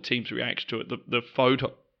saw the team's reaction to it. The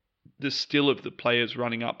photo, the still of the players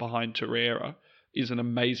running up behind Torreira is an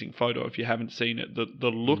amazing photo if you haven't seen it. The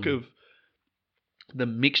look of the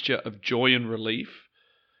mixture of joy and relief.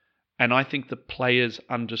 And I think the players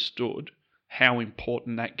understood how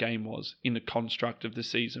important that game was in the construct of the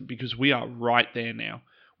season, because we are right there now.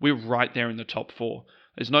 We're right there in the top 4.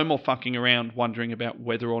 There's no more fucking around wondering about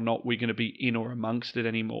whether or not we're going to be in or amongst it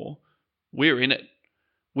anymore. We're in it.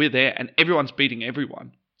 We're there, and everyone's beating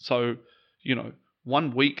everyone. So,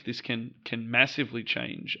 1 week this can massively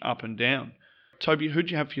change up and down. Toby, who'd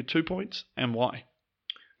you have for your 2 points and why?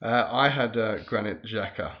 I had Granit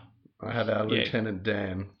Xhaka. I had our Lieutenant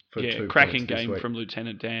Dan for 2 points. Yeah, cracking game from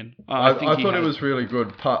Lieutenant Dan. I thought it was really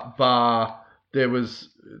good, bar there was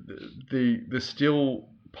the still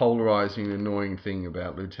polarizing, annoying thing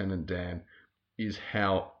about Lieutenant Dan is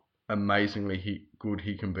how amazingly good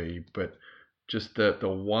he can be, but just the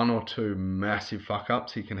 1 or 2 massive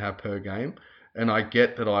fuck-ups he can have per game. And I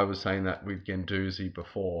get that I was saying that with Guendouzi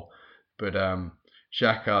before, but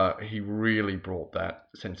Xhaka, he really brought that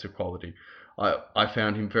sense of quality. I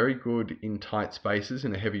found him very good in tight spaces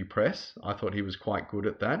in a heavy press. I thought he was quite good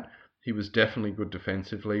at that. He was definitely good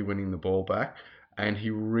defensively, winning the ball back, and he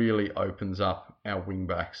really opens up our wing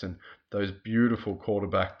backs and those beautiful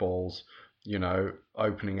quarterback balls,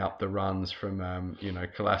 opening up the runs from,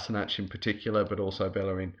 Kolasinac in particular, but also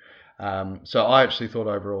Bellerin. So I actually thought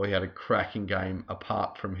overall he had a cracking game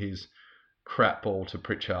apart from his crap ball to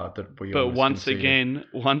Pritchard that we But almost conceded.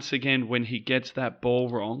 once again, when he gets that ball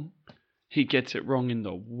wrong, he gets it wrong in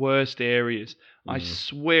the worst areas. I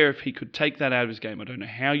swear if he could take that out of his game, I don't know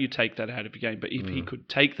how you take that out of your game, but if he could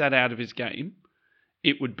take that out of his game,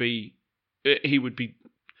 he would be...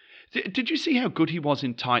 Did you see how good he was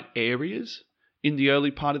in tight areas in the early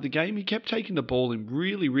part of the game? He kept taking the ball in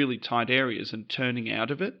really, really tight areas and turning out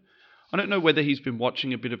of it. I don't know whether he's been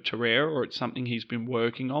watching a bit of Torreira or it's something he's been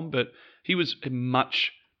working on, but he was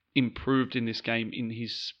much improved in this game in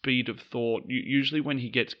his speed of thought. Usually when he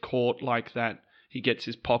gets caught like that, he gets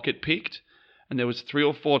his pocket picked. And there was 3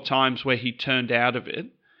 or 4 times where he turned out of it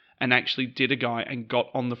and actually did a guy and got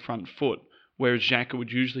on the front foot, whereas Xhaka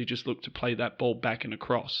would usually just look to play that ball back and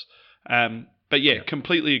across. But yeah,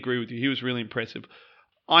 completely agree with you. He was really impressive.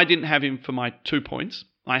 I didn't have him for my 2 points.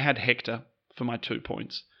 I had Hector for my 2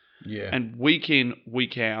 points. Yeah. And week in,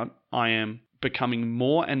 week out, I am becoming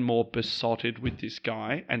more and more besotted with this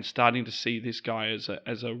guy and starting to see this guy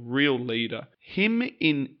as a real leader. Him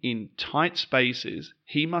in tight spaces,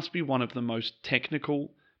 he must be one of the most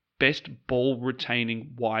technical, best ball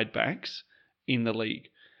retaining wide backs in the league.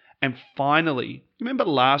 And finally, remember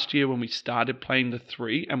last year when we started playing the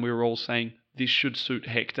 3 and we were all saying this should suit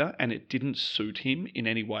Hector and it didn't suit him in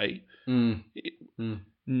any way?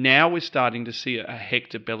 Now we're starting to see a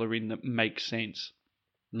Hector Bellerin that makes sense.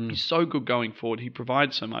 He's so good going forward. He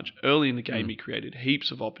provides so much. Early in the game, he created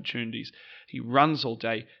heaps of opportunities. He runs all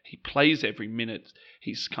day. He plays every minute.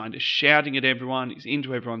 He's kind of shouting at everyone. He's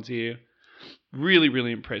into everyone's ear. Really,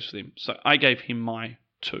 really impressed with him. So I gave him my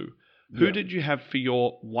 2. Who did you have for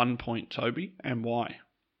your 1 point, Toby, and why?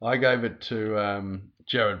 I gave it to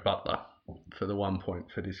Jared Butler for the 1 point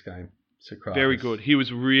for this game. Socrates. Very good. He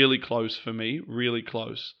was really close for me. Really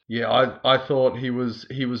close. Yeah, I thought he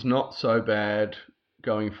was not so bad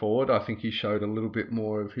going forward. I think he showed a little bit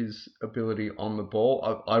more of his ability on the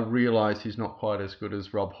ball. I realise he's not quite as good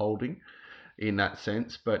as Rob Holding in that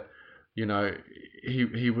sense, but he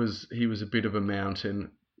was a bit of a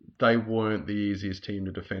mountain. They weren't the easiest team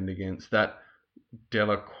to defend against. That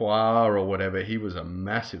Delacroix or whatever, he was a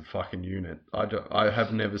massive fucking unit. I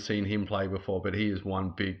have never seen him play before, but he is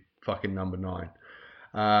one big fucking number 9.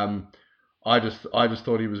 I just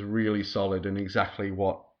thought he was really solid and exactly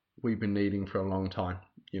what we've been needing for a long time.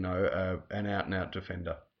 An out and out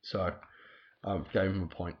defender. So I gave him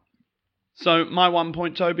a point. So my 1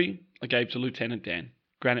 point, Toby, I gave to Lieutenant Dan.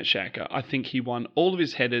 Granit Xhaka. I think he won all of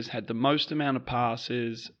his headers, had the most amount of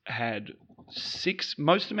passes, had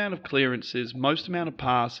most amount of clearances, most amount of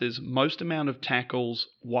passes, most amount of tackles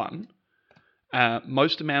won,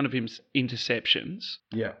 most amount of interceptions.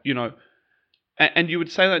 Yeah. And you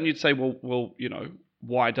would say that and you'd say, well,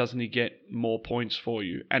 why doesn't he get more points for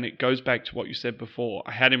you? And it goes back to what you said before.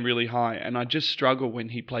 I had him really high, and I just struggle when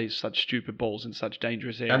he plays such stupid balls in such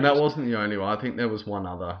dangerous areas. And that wasn't the only one. I think there was one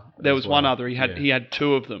other. There was one other. He had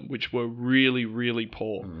 2 of them, which were really, really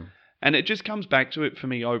poor. And it just comes back to it for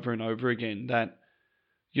me over and over again that,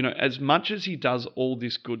 as much as he does all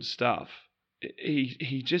this good stuff,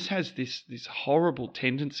 he just has this horrible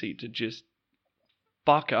tendency to just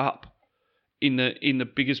fuck up in the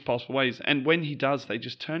biggest possible ways. And when he does, they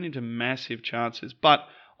just turn into massive chances. But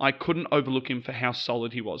I couldn't overlook him for how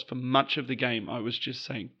solid he was. For much of the game, I was just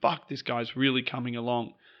saying, fuck, this guy's really coming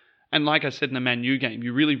along. And like I said in the Man U game,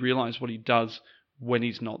 you really realise what he does when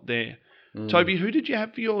he's not there. Toby, who did you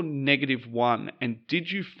have for your -1? And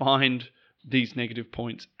did you find these negative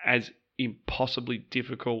points as impossibly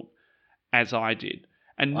difficult as I did?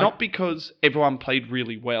 And not because everyone played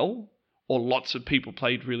really well, or lots of people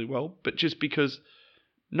played really well, but just because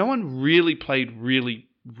no one really played really,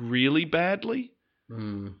 really badly.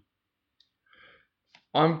 I'm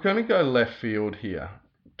going to go left field here.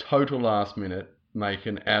 Total last minute, make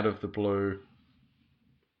an out of the blue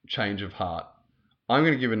change of heart. I'm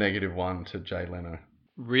going to give a -1 to Jay Leno.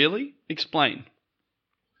 Really? Explain.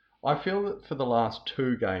 I feel that for the last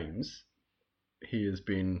 2 games, he has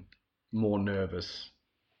been more nervous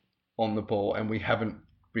on the ball, and we haven't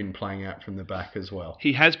been playing out from the back as well.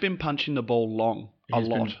 He has been punching the ball long a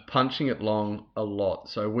lot. He's been punching it long a lot.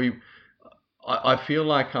 So I feel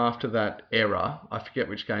like after that error, I forget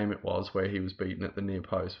which game it was where he was beaten at the near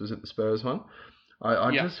post. Was it the Spurs one?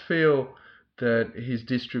 I just feel that his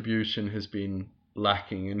distribution has been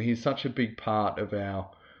lacking, and he's such a big part of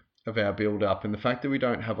our build up, and the fact that we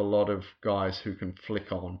don't have a lot of guys who can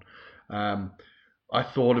flick on. I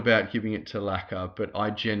thought about giving it to Laka, but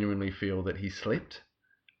I genuinely feel that he slipped,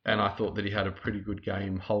 and I thought that he had a pretty good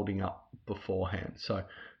game holding up beforehand. So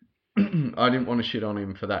I didn't want to shit on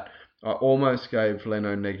him for that. I almost gave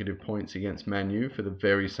Leno negative points against Man U for the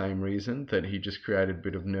very same reason, that he just created a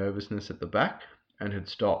bit of nervousness at the back and had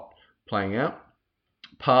stopped playing out.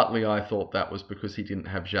 Partly I thought that was because he didn't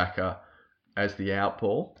have Xhaka as the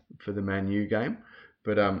outball for the Man U game.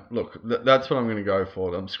 But look, that's what I'm going to go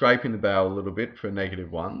for. I'm scraping the barrel a little bit for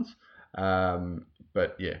negative ones.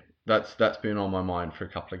 But yeah, that's been on my mind for a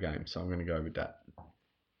couple of games, so I'm going to go with that.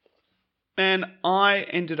 And I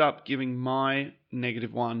ended up giving my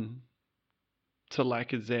 -1 to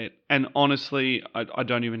Lacazette, and honestly, I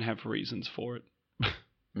don't even have reasons for it.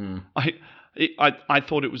 I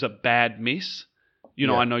thought it was a bad miss.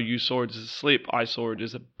 I know you saw it as a slip. I saw it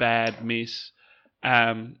as a bad miss.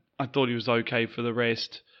 I thought he was okay for the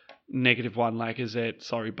rest. -1 Lacazette.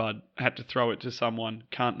 Sorry, bud. Had to throw it to someone.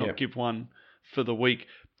 Can't not give one for the week.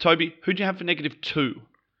 Toby, who'd you have for -2?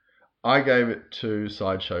 I gave it to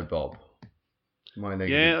Sideshow Bob. My -2.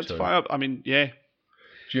 Yeah, that's fine. I mean, yeah.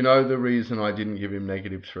 Do you know the reason I didn't give him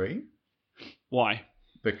 -3? Why?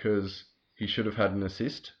 Because he should have had an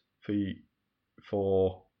assist for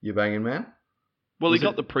your banging man. Well, he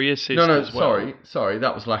got the pre-assist as well. Sorry,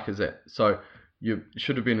 that was Lacazette. So you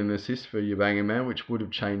should have been an assist for your banging man, which would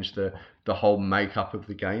have changed the whole makeup of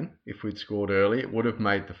the game. If we'd scored early, it would have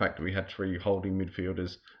made the fact that we had 3 holding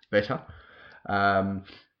midfielders better.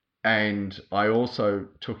 And I also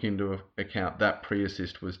took into account that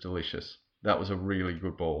pre-assist was delicious. That was a really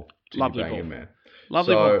good ball to Lovely your banging ball. man.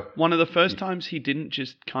 Lovely ball. One of the first times he didn't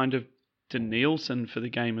just kind of Danielson for the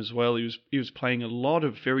game as well. He was playing a lot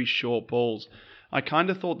of very short balls. I kind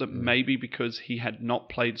of thought that maybe because he had not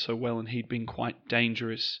played so well and he'd been quite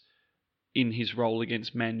dangerous in his role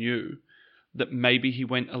against Man U, that maybe he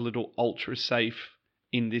went a little ultra safe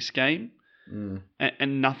in this game.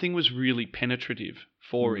 And nothing was really penetrative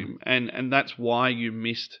for him. And that's why you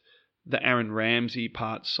missed the Aaron Ramsey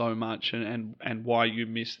part so much, and why you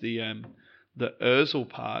missed the Ozil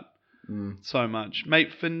part so much.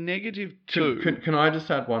 Mate, for -2... Can I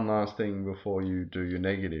just add one last thing before you do your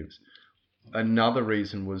negatives? Another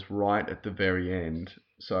reason was right at the very end.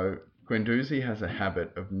 So Guendouzi has a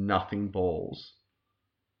habit of nuffing balls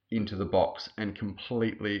into the box and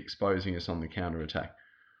completely exposing us on the counter-attack.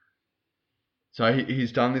 So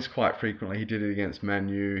he's done this quite frequently. He did it against Man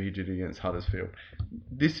U. He did it against Huddersfield.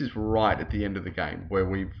 This is right at the end of the game where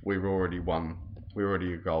we've already won. We're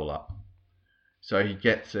already a goal up. So he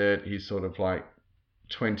gets it. He's sort of like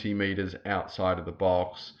 20 metres outside of the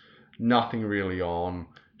box. Nothing really on.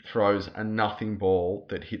 Throws a nothing ball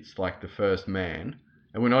that hits like the first man.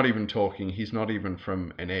 And we're not even talking, he's not even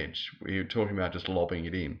from an edge. We're talking about just lobbing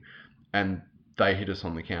it in. And they hit us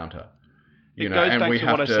on the counter. It goes back to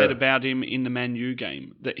what I said about him in the Man U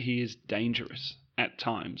game, that he is dangerous at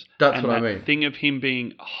times. That's what I mean. And that thing of him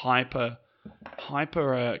being hyper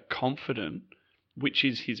confident, which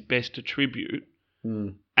is his best attribute,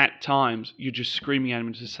 at times you're just screaming at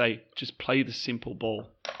him to say, just play the simple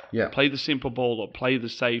ball. Yeah. Play the simple ball or play the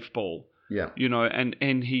safe ball. Yeah.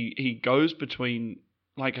 And he goes between,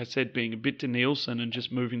 like I said, being a bit Danielson and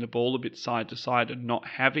just moving the ball a bit side to side and not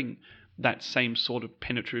having that same sort of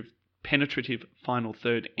penetrative final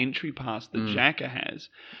third entry pass that Xhaka has.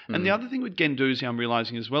 And the other thing with Guendouzi I'm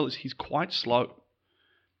realising as well is he's quite slow.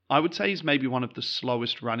 I would say he's maybe one of the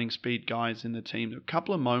slowest running speed guys in the team. There are a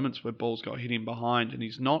couple of moments where balls got hit him behind and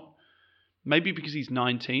he's not, maybe because he's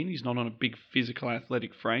 19, he's not on a big physical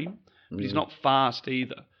athletic frame, but he's not fast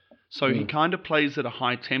either. So he kind of plays at a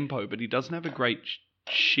high tempo, but he doesn't have a great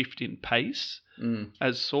shift in pace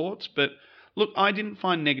as sorts. But look, I didn't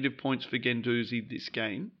find negative points for Guendouzi this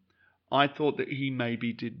game. I thought that he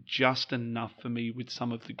maybe did just enough for me with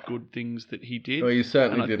some of the good things that he did. Well, he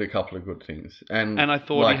certainly did a couple of good things, and I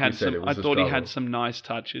thought like he had said, some. I thought he had some nice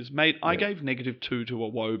touches, mate. I gave -2 to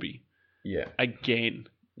Iwobi. Yeah. Again.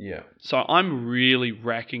 Yeah. So I'm really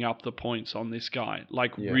racking up the points on this guy.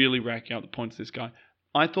 Really racking up the points on this guy.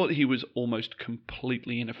 I thought he was almost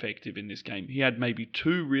completely ineffective in this game. He had maybe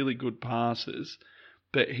 2 really good passes,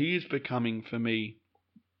 but he is becoming for me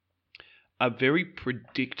a very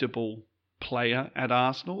predictable player at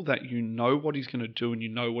Arsenal, that you know what he's going to do and you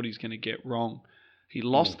know what he's going to get wrong. He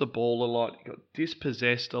lost the ball a lot. He got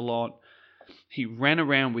dispossessed a lot. He ran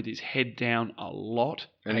around with his head down a lot.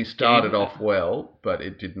 And he started off well, but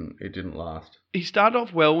it didn't last. He started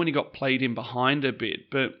off well when he got played in behind a bit,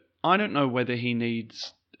 but I don't know whether he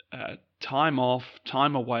needs time off,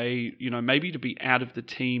 time away, maybe to be out of the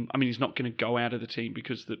team. I mean, he's not going to go out of the team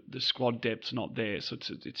because the squad depth's not there, so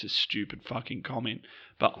it's a stupid fucking comment.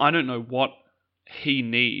 But I don't know what he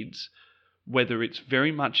needs, whether it's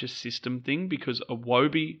very much a system thing, because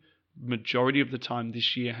Iwobi, majority of the time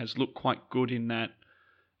this year, has looked quite good in that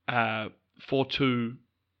 4-2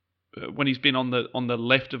 when he's been on the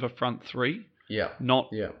left of a front three. Yeah. Not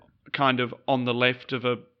kind of on the left of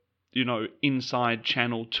a inside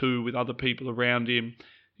channel 2 with other people around him.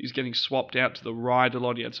 He's getting swapped out to the right a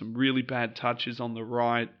lot. He had some really bad touches on the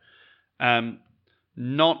right.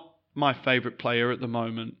 Not my favourite player at the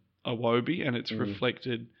moment, Iwobi, and it's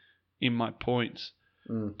reflected in my points.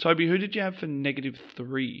 Toby, who did you have for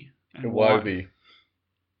 -3? Iwobi.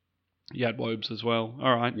 You had Wobes as well.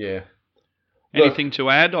 All right. Yeah. Anything to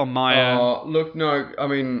add on my... Look, no, I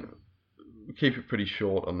mean, keep it pretty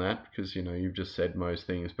short on that because, you've just said most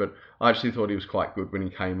things. But I actually thought he was quite good when he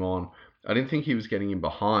came on. I didn't think he was getting in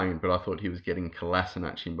behind, but I thought he was getting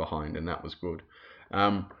Kolasinac in behind, and that was good.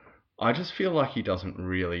 I just feel like he doesn't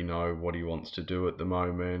really know what he wants to do at the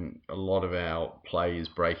moment. A lot of our play is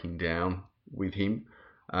breaking down with him.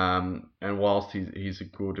 And whilst he's a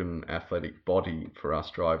good and athletic body for us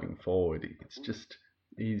driving forward,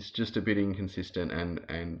 he's just a bit inconsistent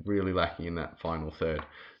and really lacking in that final third.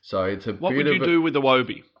 So it's a What would you do with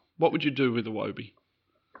Iwobi? What would you do with Iwobi?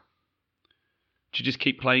 Do you just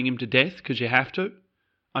keep playing him to death because you have to?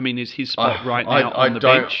 I mean, is his spot right now on the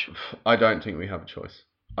bench? I don't think we have a choice.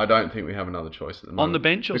 I don't think we have another choice at the moment. On the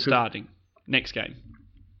bench or starting next game?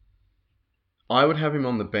 I would have him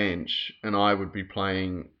on the bench, and I would be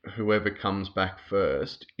playing whoever comes back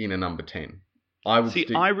first in a number 10.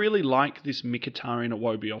 I really like this Mkhitaryan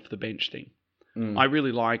Iwobi off the bench thing. I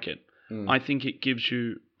really like it. I think it gives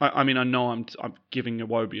you... I mean, I know I'm giving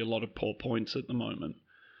Iwobi a lot of poor points at the moment.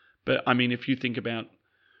 But, I mean, if you think about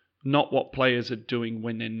not what players are doing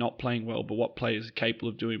when they're not playing well, but what players are capable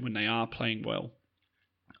of doing when they are playing well,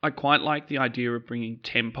 I quite like the idea of bringing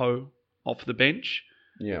tempo off the bench.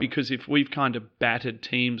 Yeah. Because if we've kind of battered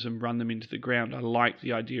teams and run them into the ground, I like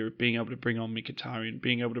the idea of being able to bring on Mkhitaryan,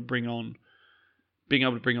 being able to bring on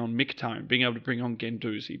Mkhitaryan, being able to bring on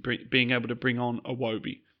Guendouzi, being able to bring on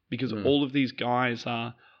Iwobi. Because all of these guys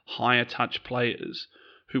are higher touch players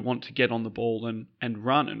who want to get on the ball and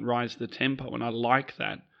run and rise the tempo, and I like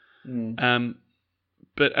that.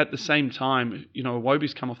 But at the same time,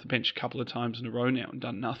 Iwobi's come off the bench a couple of times in a row now and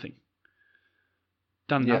done nothing.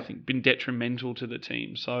 Been detrimental to the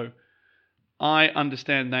team. So I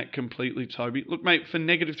understand that completely, Toby. Look, mate, for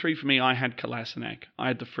 -3 for me, I had Kolasinac. I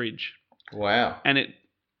had the fridge. Wow.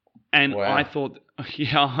 Wow. I thought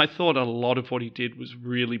a lot of what he did was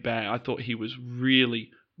really bad. I thought he was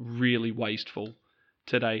really, really wasteful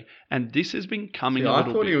today. And this has been coming a little bit.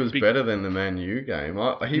 I thought he was better than the Man U game.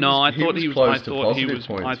 I thought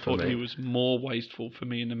he was more wasteful for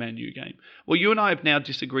me in the Man U game. Well, you and I have now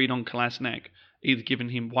disagreed on Kolasinac, either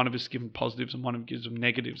one of us given positives and one of us gives him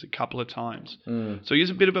negatives a couple of times. So he's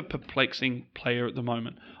a bit of a perplexing player at the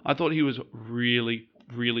moment. I thought he was really,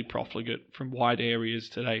 really profligate from wide areas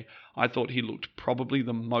today. I thought he looked probably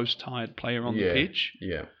the most tired player on the pitch.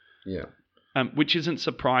 Yeah. Which isn't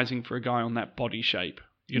surprising for a guy on that body shape.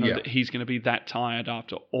 That he's going to be that tired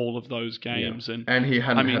after all of those games. Yeah. And he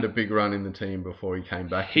hadn't had a big run in the team before he came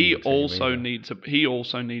back. He also needs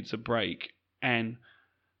a break. And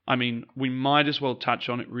I mean, we might as well touch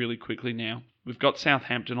on it really quickly now. We've got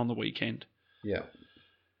Southampton on the weekend. Yeah.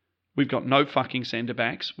 We've got no fucking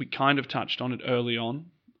centre-backs. We kind of touched on it early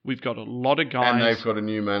on. We've got a lot of guys... And they've got a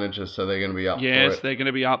new manager, so they're going to be up for it. Yes, they're going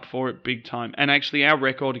to be up for it big time. And actually, our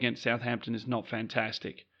record against Southampton is not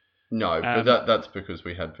fantastic. No, but that's because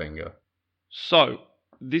we had Wenger. So,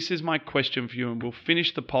 this is my question for you, and we'll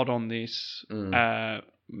finish the pod on this.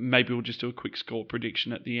 Maybe we'll just do a quick score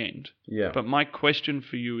prediction at the end. Yeah. But my question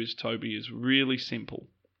for you is, Toby, is really simple.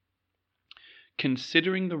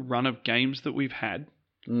 Considering the run of games that we've had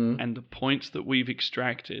and the points that we've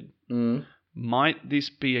extracted, might this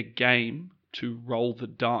be a game to roll the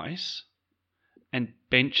dice and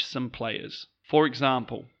bench some players? For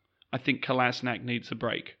example, I think Kolasinac needs a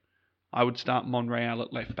break. I would start Monreal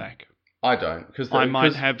at left back. I don't, because I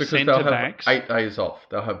might have centre backs. 8 days off.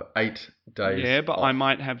 They'll have 8 days. Yeah, but off. I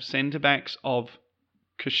might have centre backs of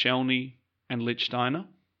Koscielny and Lichtsteiner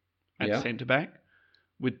at centre back,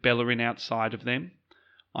 with Bellerin outside of them.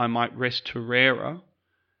 I might rest Torreira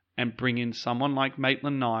and bring in someone like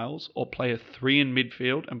Maitland-Niles, or play a 3 in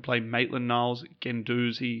midfield and play Maitland-Niles,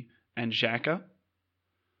 Guendouzi, and Xhaka,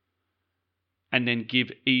 and then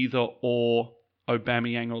give either or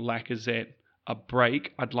Aubameyang or Lacazette a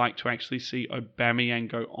break. I'd like to actually see Aubameyang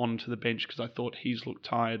go onto the bench because I thought he's looked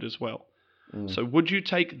tired as well. So would you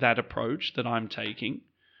take that approach that I'm taking,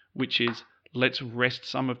 which is let's rest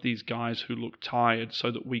some of these guys who look tired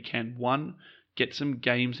so that we can, one, get some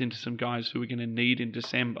games into some guys who we're going to need in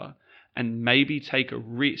December, and maybe take a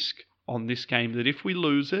risk on this game that if we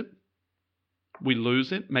lose it, we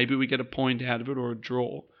lose it, maybe we get a point out of it or a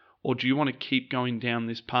draw? Or do you want to keep going down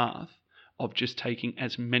this path of just taking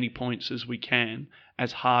as many points as we can,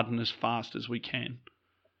 as hard and as fast as we can?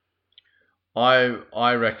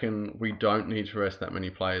 I reckon we don't need to rest that many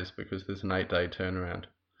players because there's an 8-day turnaround.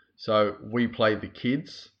 So we play the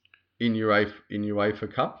kids in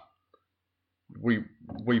UEFA Cup. We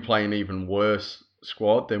play an even worse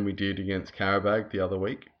squad than we did against Karabag the other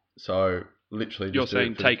week. So literally, you're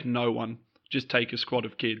saying take no one, just take a squad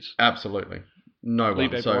of kids. Absolutely, no one.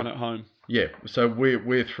 Leave everyone at home. Yeah, so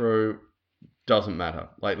we're through. Doesn't matter.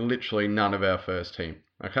 Like literally none of our first team.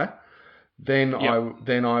 Okay. Then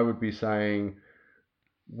I would be saying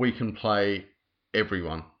we can play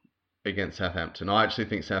everyone against Southampton. I actually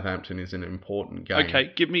think Southampton is an important game.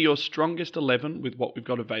 Okay, give me your strongest 11 with what we've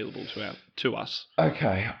got available to us.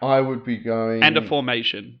 Okay, I would be going... And a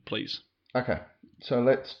formation, please. Okay, so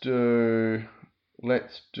let's do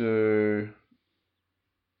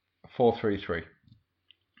 4-3-3.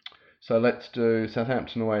 So let's do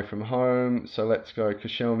Southampton away from home. So let's go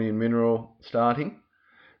Koscielny and Mineral starting.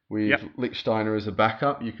 With Lichtsteiner as a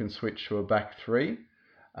backup, you can switch to a back three.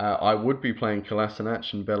 I would be playing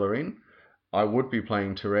Kolasinac and Bellerin. I would be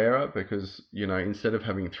playing Torreira because, instead of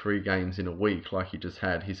having 3 games in a week like he just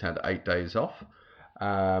had, he's had 8 days off.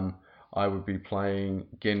 I would be playing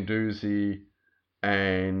Guendouzi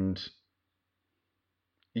and...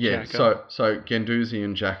 Yeah, Xhaka. So Guendouzi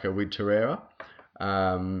and Xhaka with Torreira.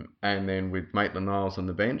 And then with Maitland-Niles on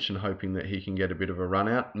the bench and hoping that he can get a bit of a run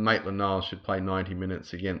out. Maitland-Niles should play 90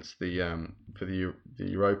 minutes against for the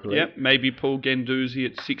Europa League. Yep, maybe pull Guendouzi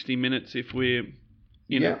at 60 minutes if we're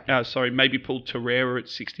maybe pull Torreira at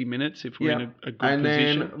 60 minutes if we're in a good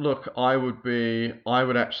position. And then look, I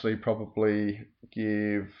would actually probably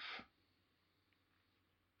give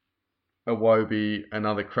Iwobi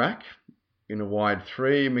another crack in a wide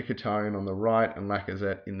 3, Mkhitaryan on the right and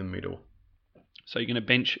Lacazette in the middle. So you're going to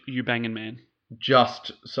bench Eubank Man?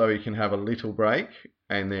 Just so he can have a little break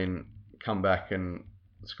and then come back and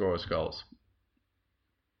score us goals.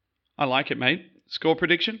 I like it, mate. Score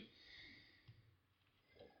prediction?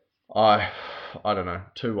 I don't know.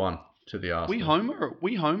 2-1 to the Arsenal.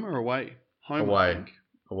 We home or away? Home, away. I think.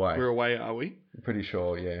 Away. We're away, are we? I'm pretty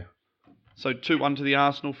sure, yeah. So 2-1 to the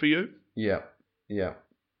Arsenal for you? Yeah.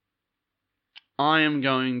 I am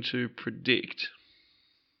going to predict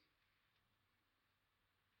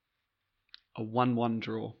a 1-1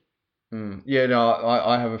 draw. Yeah, no,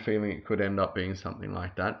 I have a feeling it could end up being something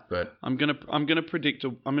like that, but I'm gonna predict a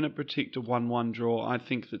 1-1 draw. I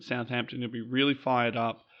think that Southampton will be really fired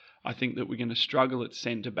up. I think that we're going to struggle at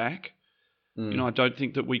centre back. I don't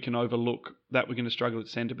think that we can overlook that we're going to struggle at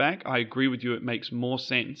centre back. I agree with you. It makes more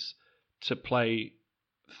sense to play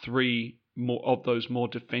 3 more of those more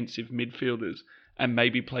defensive midfielders and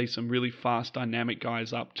maybe play some really fast, dynamic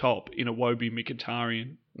guys up top in Iwobi,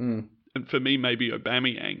 Mkhitaryan. And for me, maybe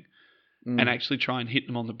Aubameyang, and actually try and hit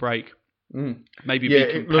them on the break. Maybe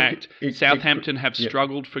be compact. Southampton have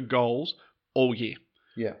struggled for goals all year.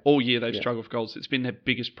 Yeah. All year they've struggled for goals. It's been their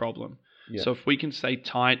biggest problem. Yeah. So if we can stay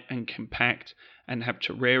tight and compact and have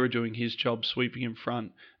Torreira doing his job, sweeping in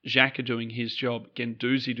front, Xhaka doing his job,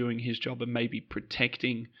 Guendouzi doing his job, and maybe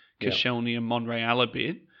protecting Koscielny and Monreal a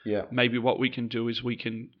bit, maybe what we can do is we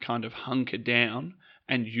can kind of hunker down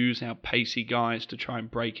and use our pacey guys to try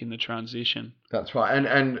and break in the transition. That's right.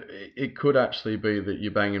 And it could actually be that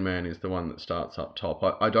Eubank Man is the one that starts up top.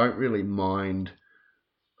 I don't really mind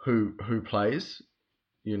who plays.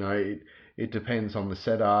 It depends on the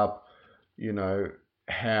setup,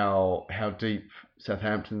 how deep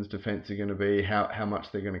Southampton's defence are going to be, how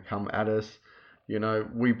much they're going to come at us.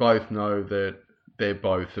 We both know that they're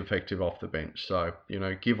both effective off the bench. So,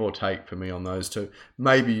 give or take for me on those two.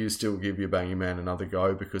 Maybe you still give Eubank Man another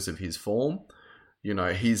go because of his form.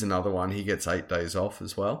 He's another one. He gets 8 days off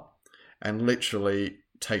as well. And literally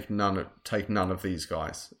take none of these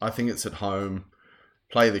guys. I think it's at home.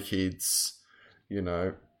 Play the kids.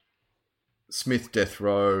 Smith death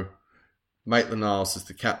row. Maitland-Niles is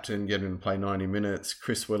the captain. Get him to play 90 minutes.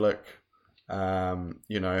 Chris Willock. Have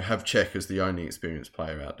Cech as the only experienced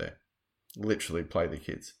player out there. Literally play the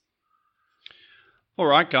kids. All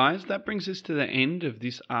right, guys, that brings us to the end of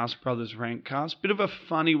this Ask Brothers Rankcast. Bit of a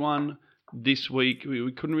funny one this week. We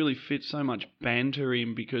couldn't really fit so much banter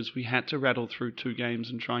in because we had to rattle through 2 games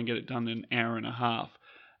and try and get it done in an hour and a half.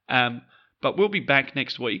 But we'll be back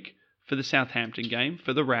next week for the Southampton game,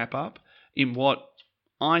 for the wrap-up. in what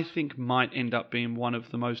I think might end up being one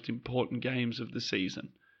of the most important games of the season.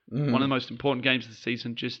 Mm. One of the most important games of the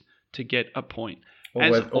season, just to get a point.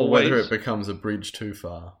 Or whether it becomes a bridge too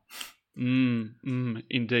far.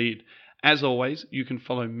 Indeed. As always, you can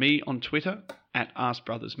follow me on Twitter at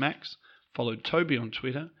AskBrothersMax, follow Toby on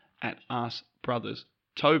Twitter at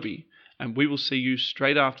AskBrothersToby, and we will see you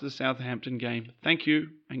straight after the Southampton game. Thank you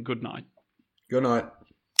and good night. Good night.